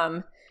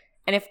 And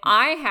if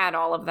I had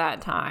all of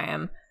that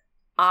time,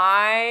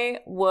 I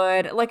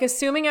would, like,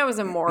 assuming I was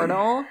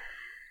immortal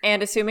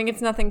and assuming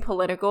it's nothing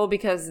political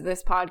because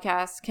this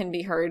podcast can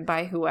be heard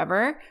by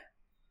whoever,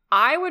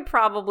 I would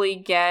probably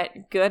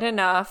get good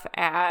enough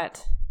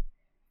at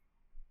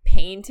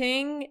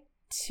painting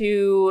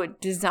to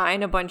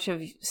design a bunch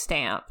of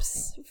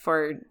stamps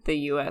for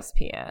the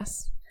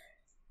USPS.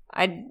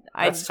 I'd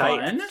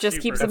just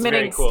keep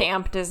submitting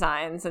stamp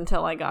designs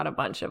until I got a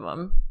bunch of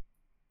them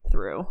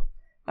through.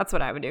 That's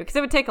what I would do, because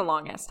it would take a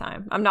long ass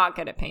time. I'm not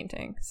good at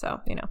painting, so,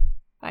 you know,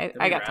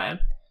 I got time.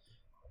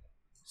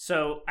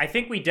 So I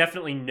think we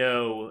definitely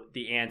know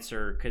the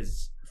answer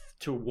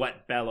to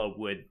what Bella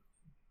would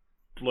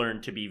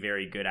learn to be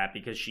very good at,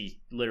 because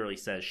she literally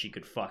says she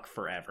could fuck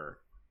forever.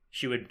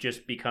 She would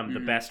just become the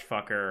best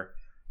fucker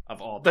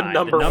of all time. The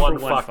number one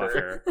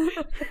fucker.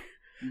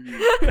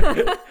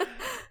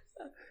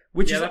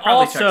 Which is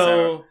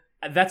also,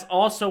 that's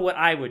also what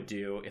I would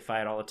do if I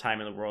had all the time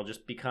in the world,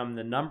 just become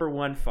the number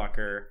one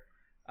fucker.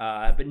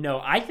 But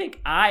no, I think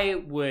I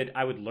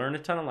would learn a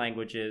ton of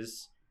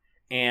languages,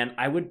 and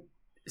I would,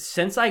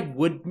 since I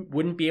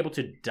wouldn't be able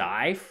to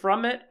die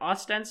from it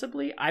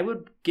ostensibly, I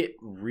would get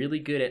really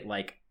good at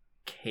like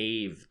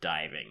cave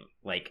diving,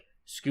 like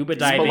scuba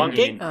diving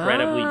in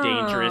incredibly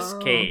dangerous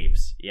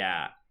caves.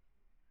 Yeah, I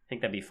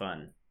think that'd be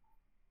fun.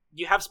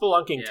 You have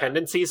spelunking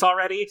tendencies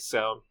already,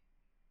 so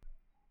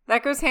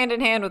that goes hand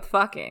in hand with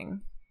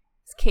fucking.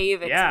 It's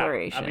cave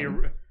exploration. I'd be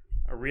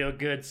a real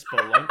good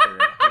spelunker.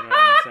 You know what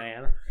I'm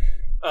saying?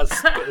 A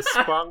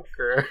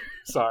spunker.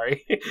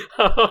 Sorry.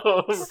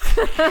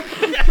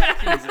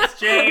 Jesus,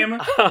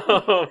 James.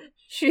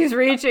 She's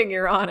reaching,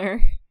 Your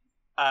Honor.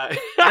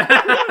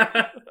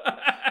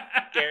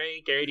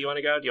 Gary, do you want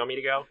to go? Do you want me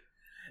to go?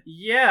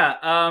 Yeah.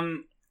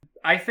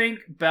 I think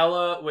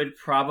Bella would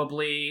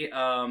probably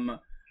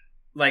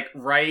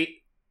write.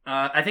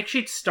 I think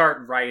she'd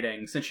start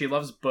writing since she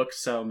loves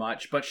books so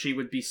much, but she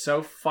would be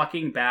so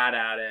fucking bad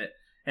at it,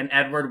 and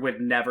Edward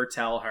would never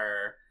tell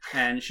her.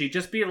 And she'd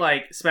just be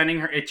like spending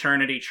her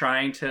eternity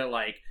trying to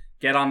like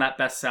get on that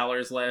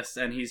bestsellers list,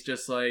 and he's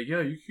just like,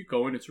 yeah, you keep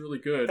going, it's really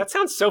good. That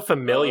sounds so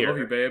familiar. I love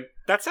you, babe.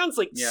 That sounds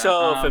like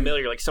so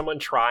familiar, like someone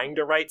trying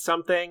to write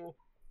something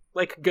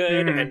like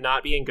good and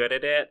not being good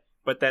at it,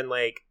 but then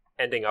like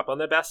ending up on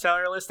the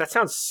bestseller list. That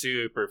sounds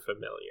super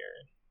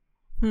familiar.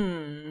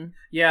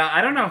 Yeah,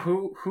 I don't know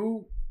who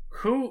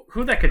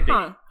that could be.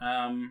 I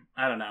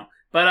don't know.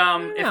 But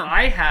if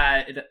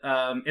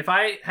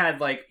I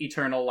had like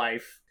eternal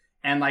life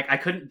and like I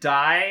couldn't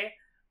die,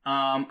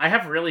 I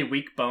have really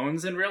weak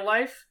bones in real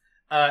life.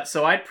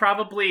 So I'd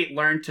probably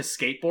learn to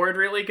skateboard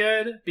really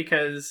good,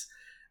 because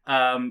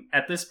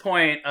at this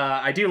point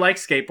I do like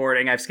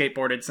skateboarding. I've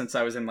skateboarded since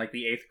I was in like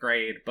the 8th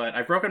grade, but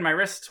I've broken my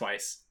wrist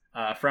twice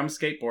from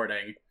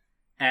skateboarding.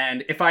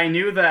 And if I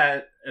knew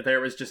that there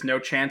was just no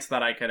chance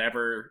that I could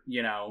ever,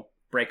 you know,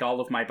 break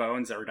all of my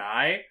bones or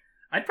die,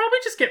 I'd probably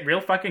just get real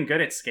fucking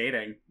good at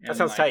skating. That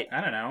sounds tight. I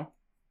don't know.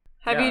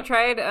 Have you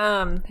tried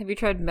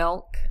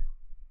milk?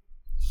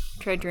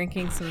 Tried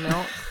drinking some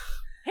milk?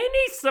 He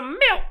needs some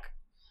milk.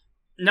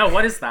 No,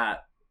 what is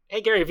that?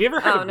 Hey Gary, have you ever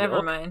heard of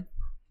never milk? mind.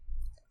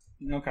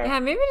 Okay. Yeah,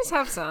 maybe just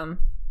have some.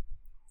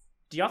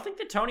 Do y'all think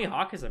that Tony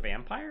Hawk is a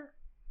vampire?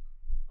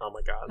 Oh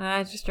my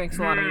god. Just drinks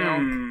a lot of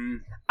milk.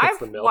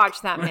 I've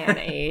watched that man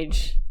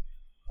age.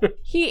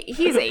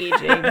 He's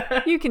aging.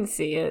 You can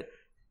see it.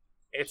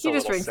 He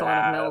just drinks a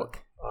lot of milk.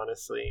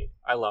 Honestly,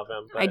 I love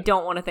him. But I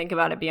don't want to think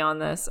about it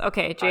beyond this.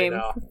 Okay,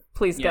 James,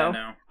 please go.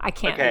 No. I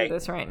can't do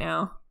this right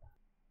now.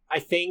 I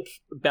think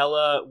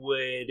Bella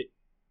would...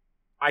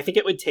 I think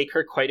it would take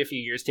her quite a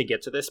few years to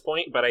get to this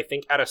point, but I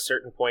think at a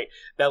certain point,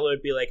 Bella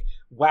would be like,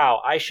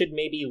 wow, I should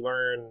maybe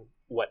learn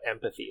what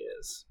empathy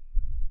is.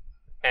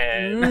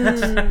 And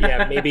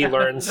maybe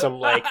learn some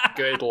like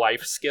good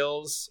life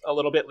skills a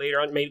little bit later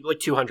on, maybe like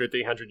 200,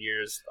 300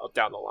 years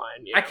down the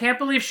line. You know? I can't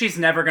believe she's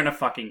never gonna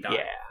fucking die.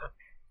 Yeah.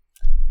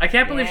 I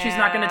can't believe she's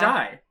not gonna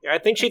die. I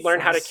think she'd learn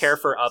how to care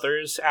for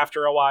others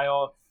after a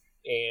while,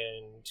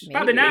 and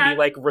maybe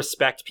like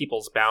respect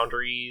people's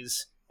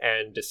boundaries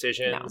and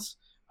decisions.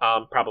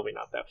 No. Probably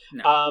not though.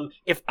 No.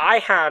 If I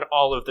had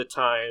all of the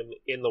time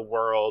in the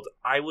world,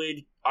 I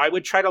would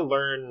try to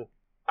learn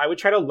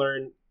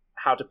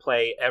how to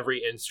play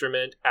every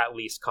instrument at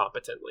least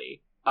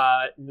competently.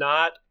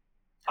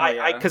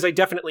 Because I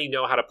definitely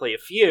know how to play a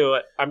few.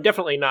 I'm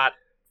definitely not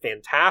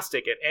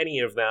fantastic at any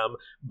of them,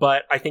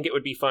 but I think it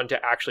would be fun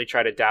to actually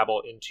try to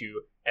dabble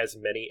into as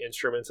many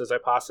instruments as I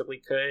possibly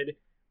could.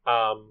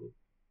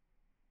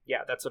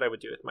 Yeah, that's what I would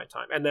do with my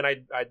time. And then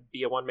I'd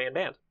be a one-man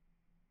band.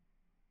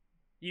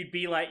 You'd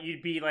be like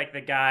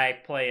the guy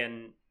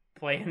playing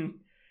playing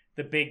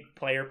the big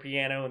player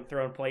piano and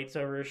throwing plates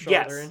over his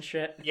shoulder and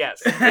shit.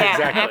 Yes, Yeah, at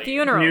exactly.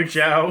 funerals. New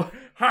Joe.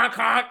 Honk,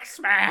 honk,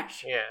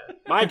 smash! Yeah.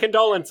 My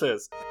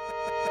condolences.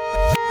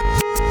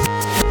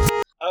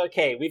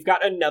 Okay, we've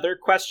got another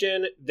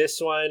question. This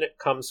one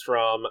comes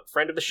from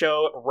friend of the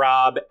show,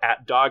 Rob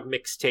at Dog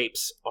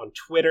Mixtapes on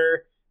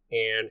Twitter.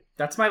 And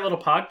That's my little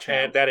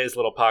PogChamp. that is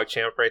little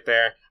PogChamp right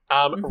there.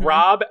 Mhm.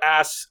 Rob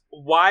asks,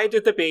 why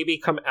did the baby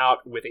come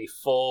out with a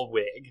full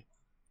wig?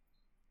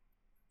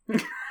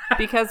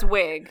 Because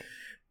wig.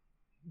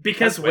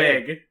 Because That's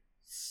wig. wig.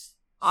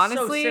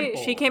 Honestly,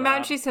 simple, she came out Rob.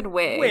 and she said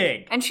wig.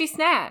 Wig. And she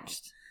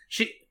snatched.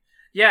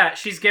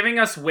 She's giving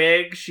us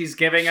wig. She's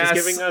giving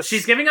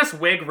us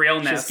wig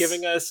realness. She's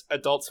giving us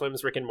Adult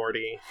Swim's Rick and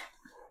Morty.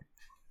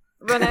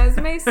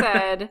 Renesmee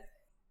said,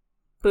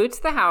 boots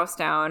the house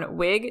down,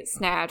 wig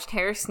snatched,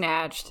 hair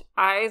snatched,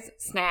 eyes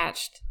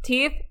snatched,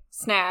 teeth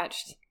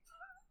snatched.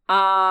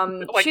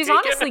 She's taken?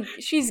 honestly,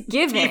 she's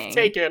giving. Teeth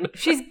taken.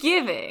 She's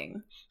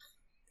giving.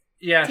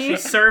 Yeah,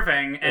 Teeth- she's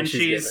serving and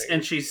she's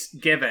she's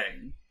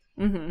giving.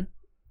 Mm-hmm.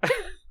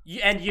 You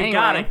Anyway.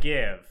 gotta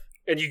give.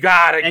 And you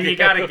gotta And give. you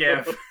gotta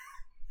give.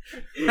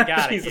 You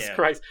gotta Jesus give.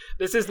 Christ.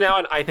 This is now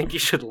an I Think You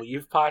Should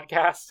Leave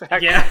podcast.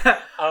 actually.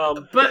 Yeah.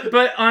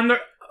 But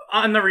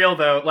on the real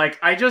though, like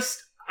I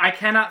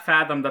cannot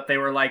fathom that they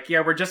were like,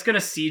 yeah, we're just gonna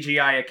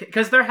CGI a kid,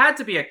 because there had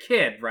to be a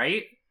kid,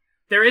 right?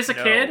 There is a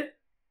No. kid.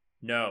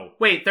 No.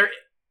 Wait,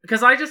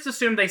 because I just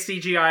assumed they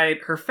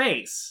CGI'd her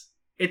face.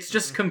 It's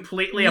just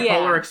completely a Yeah.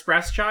 Polar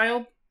Express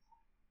child.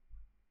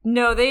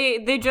 No,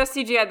 they just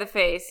CGI'd the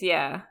face,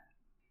 yeah.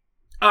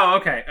 Oh,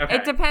 okay.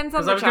 It depends on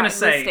 'Cause the, I was gonna the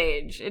say-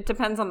 stage. It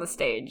depends on the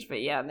stage,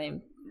 but yeah,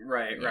 they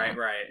Right.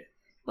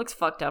 looks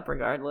fucked up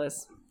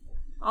regardless.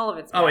 All of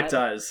it's Oh, bad. it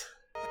does.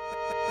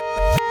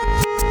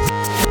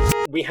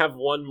 we have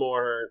one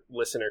more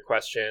listener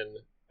question,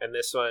 and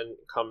this one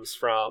comes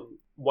from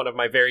one of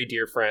my very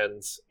dear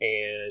friends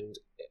and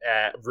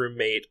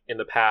roommate in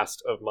the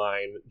past of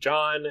mine,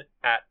 John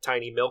at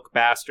Tiny Milk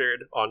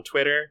Bastard on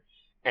Twitter.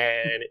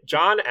 And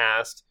John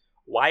asked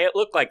why it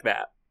looked like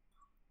that.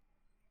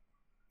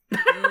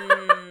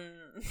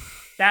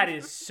 That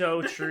is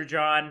so true,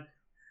 John.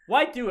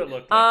 Why do it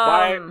look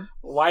like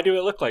Why do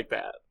it look like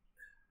that?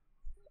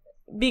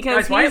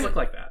 Because Guys, why it he's, look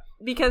like that?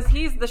 because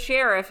he's the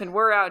sheriff and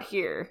we're out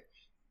here.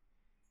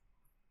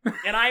 that?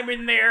 And I'm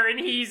in there, and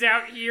he's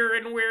out here,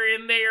 and we're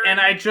in there. And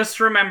I just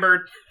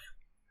remembered.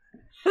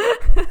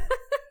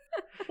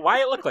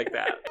 Why it look like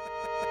that?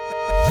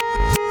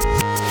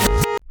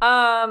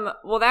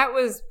 Well, that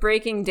was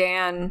Breaking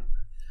Dan,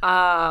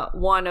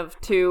 1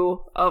 of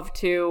 2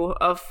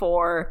 of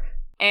 4.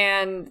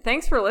 And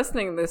thanks for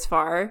listening this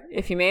far.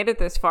 If you made it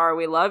this far,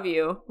 we love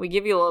you. We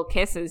give you little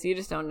kisses. You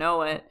just don't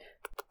know it.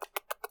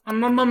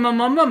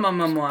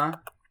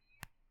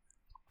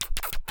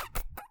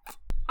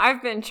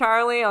 I've been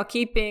Charlie. I'll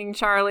keep being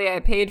Charlie. I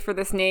paid for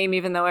this name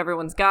even though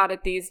everyone's got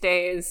it these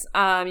days.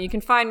 You can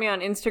find me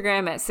on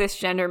Instagram at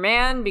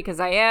cisgenderman because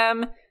I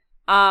am.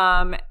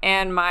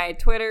 And my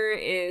Twitter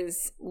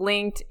is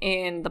linked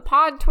in the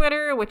pod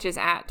Twitter, which is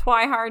at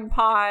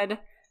TwyHardPod.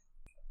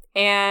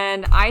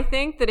 And I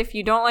think that if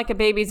you don't like a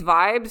baby's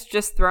vibes,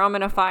 just throw them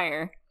in a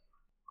fire.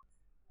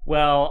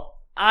 Well,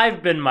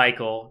 I've been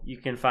Michael. You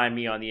can find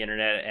me on the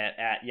internet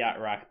at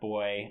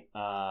YachtRockBoy.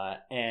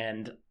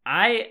 And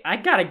I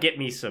gotta get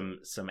me some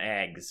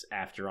eggs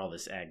after all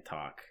this egg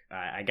talk.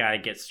 I gotta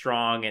get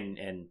strong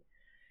and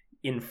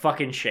in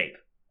fucking shape,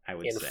 I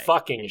would In say.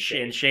 fucking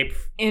shape. In shape.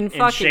 In In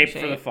fucking shape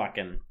shape. for the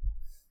fucking.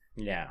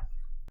 Yeah.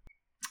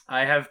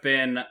 I have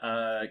been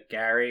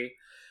Gary.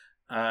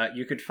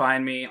 You could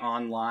find me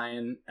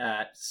online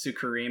at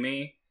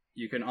Sukurimi.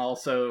 You can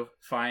also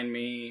find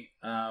me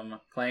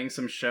playing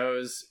some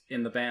shows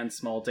in the band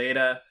Small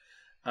Data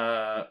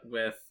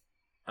with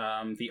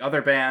the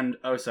other band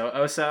Oso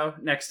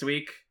Oso next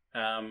week,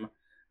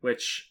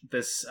 which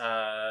this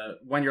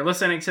when you're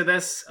listening to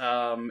this,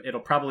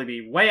 it'll probably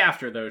be way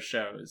after those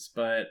shows,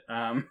 but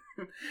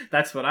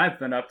that's what I've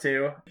been up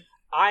to.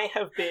 I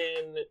have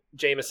been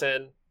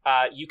Jameson.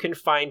 You can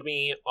find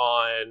me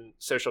on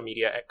social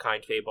media at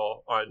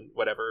KindFable on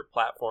whatever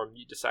platform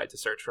you decide to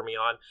search for me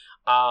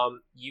on.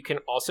 You can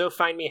also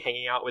find me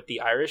hanging out with the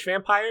Irish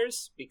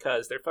vampires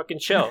because they're fucking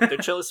chill. They're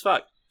chill as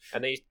fuck.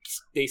 And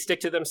they stick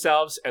to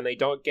themselves and they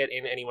don't get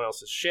in anyone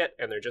else's shit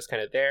and they're just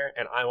kind of there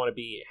and I want to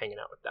be hanging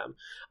out with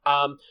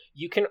them.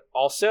 You can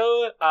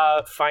also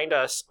find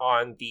us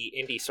on the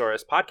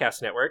Indiesaurus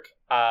podcast network.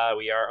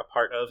 We are a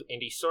part of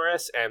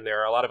Indiesaurus and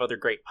there are a lot of other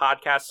great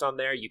podcasts on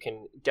there. You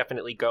can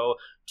definitely go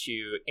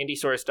to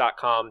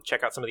indiesaurus.com,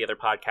 check out some of the other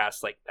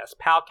podcasts like Best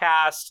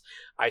Palcast,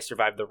 I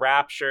Survived the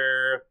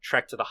Rapture,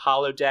 Trek to the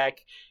Holodeck.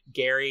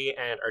 Gary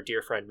and our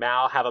dear friend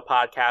Mal have a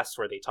podcast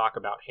where they talk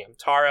about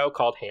Hamtaro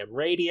called Ham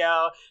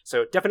Radio.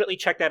 So definitely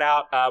check that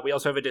out. We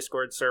also have a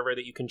Discord server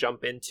that you can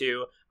jump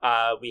into.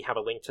 We have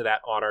a link to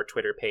that on our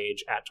Twitter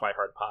page at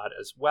TwyHardPod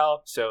as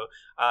well. So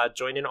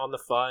join in on the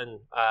fun.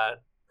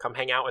 Come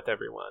hang out with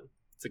everyone.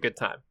 It's a good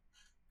time.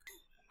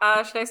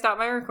 Should I stop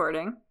my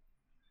recording?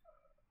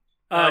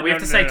 We have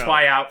to say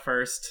Twy out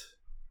first.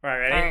 All right,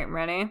 ready? All right,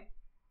 ready?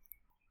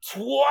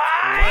 Twice!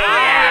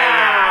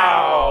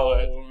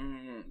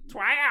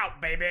 Try out,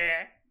 baby.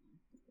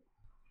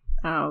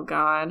 Oh,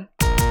 God.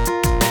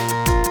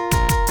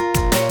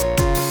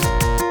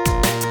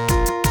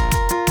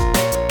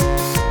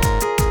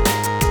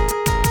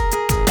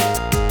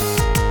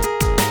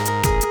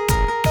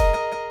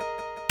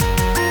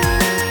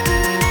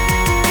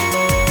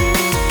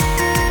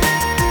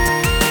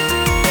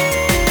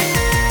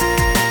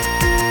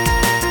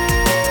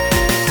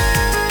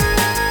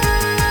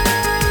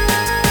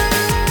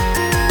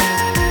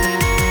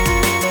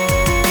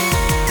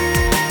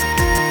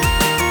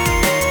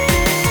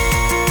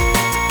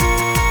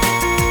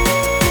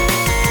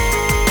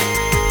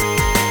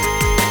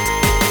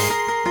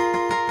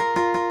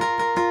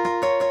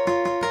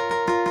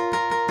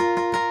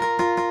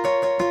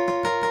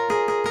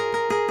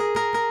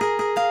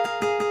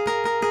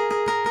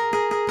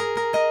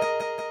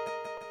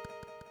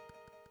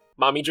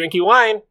 Mommy drinky wine.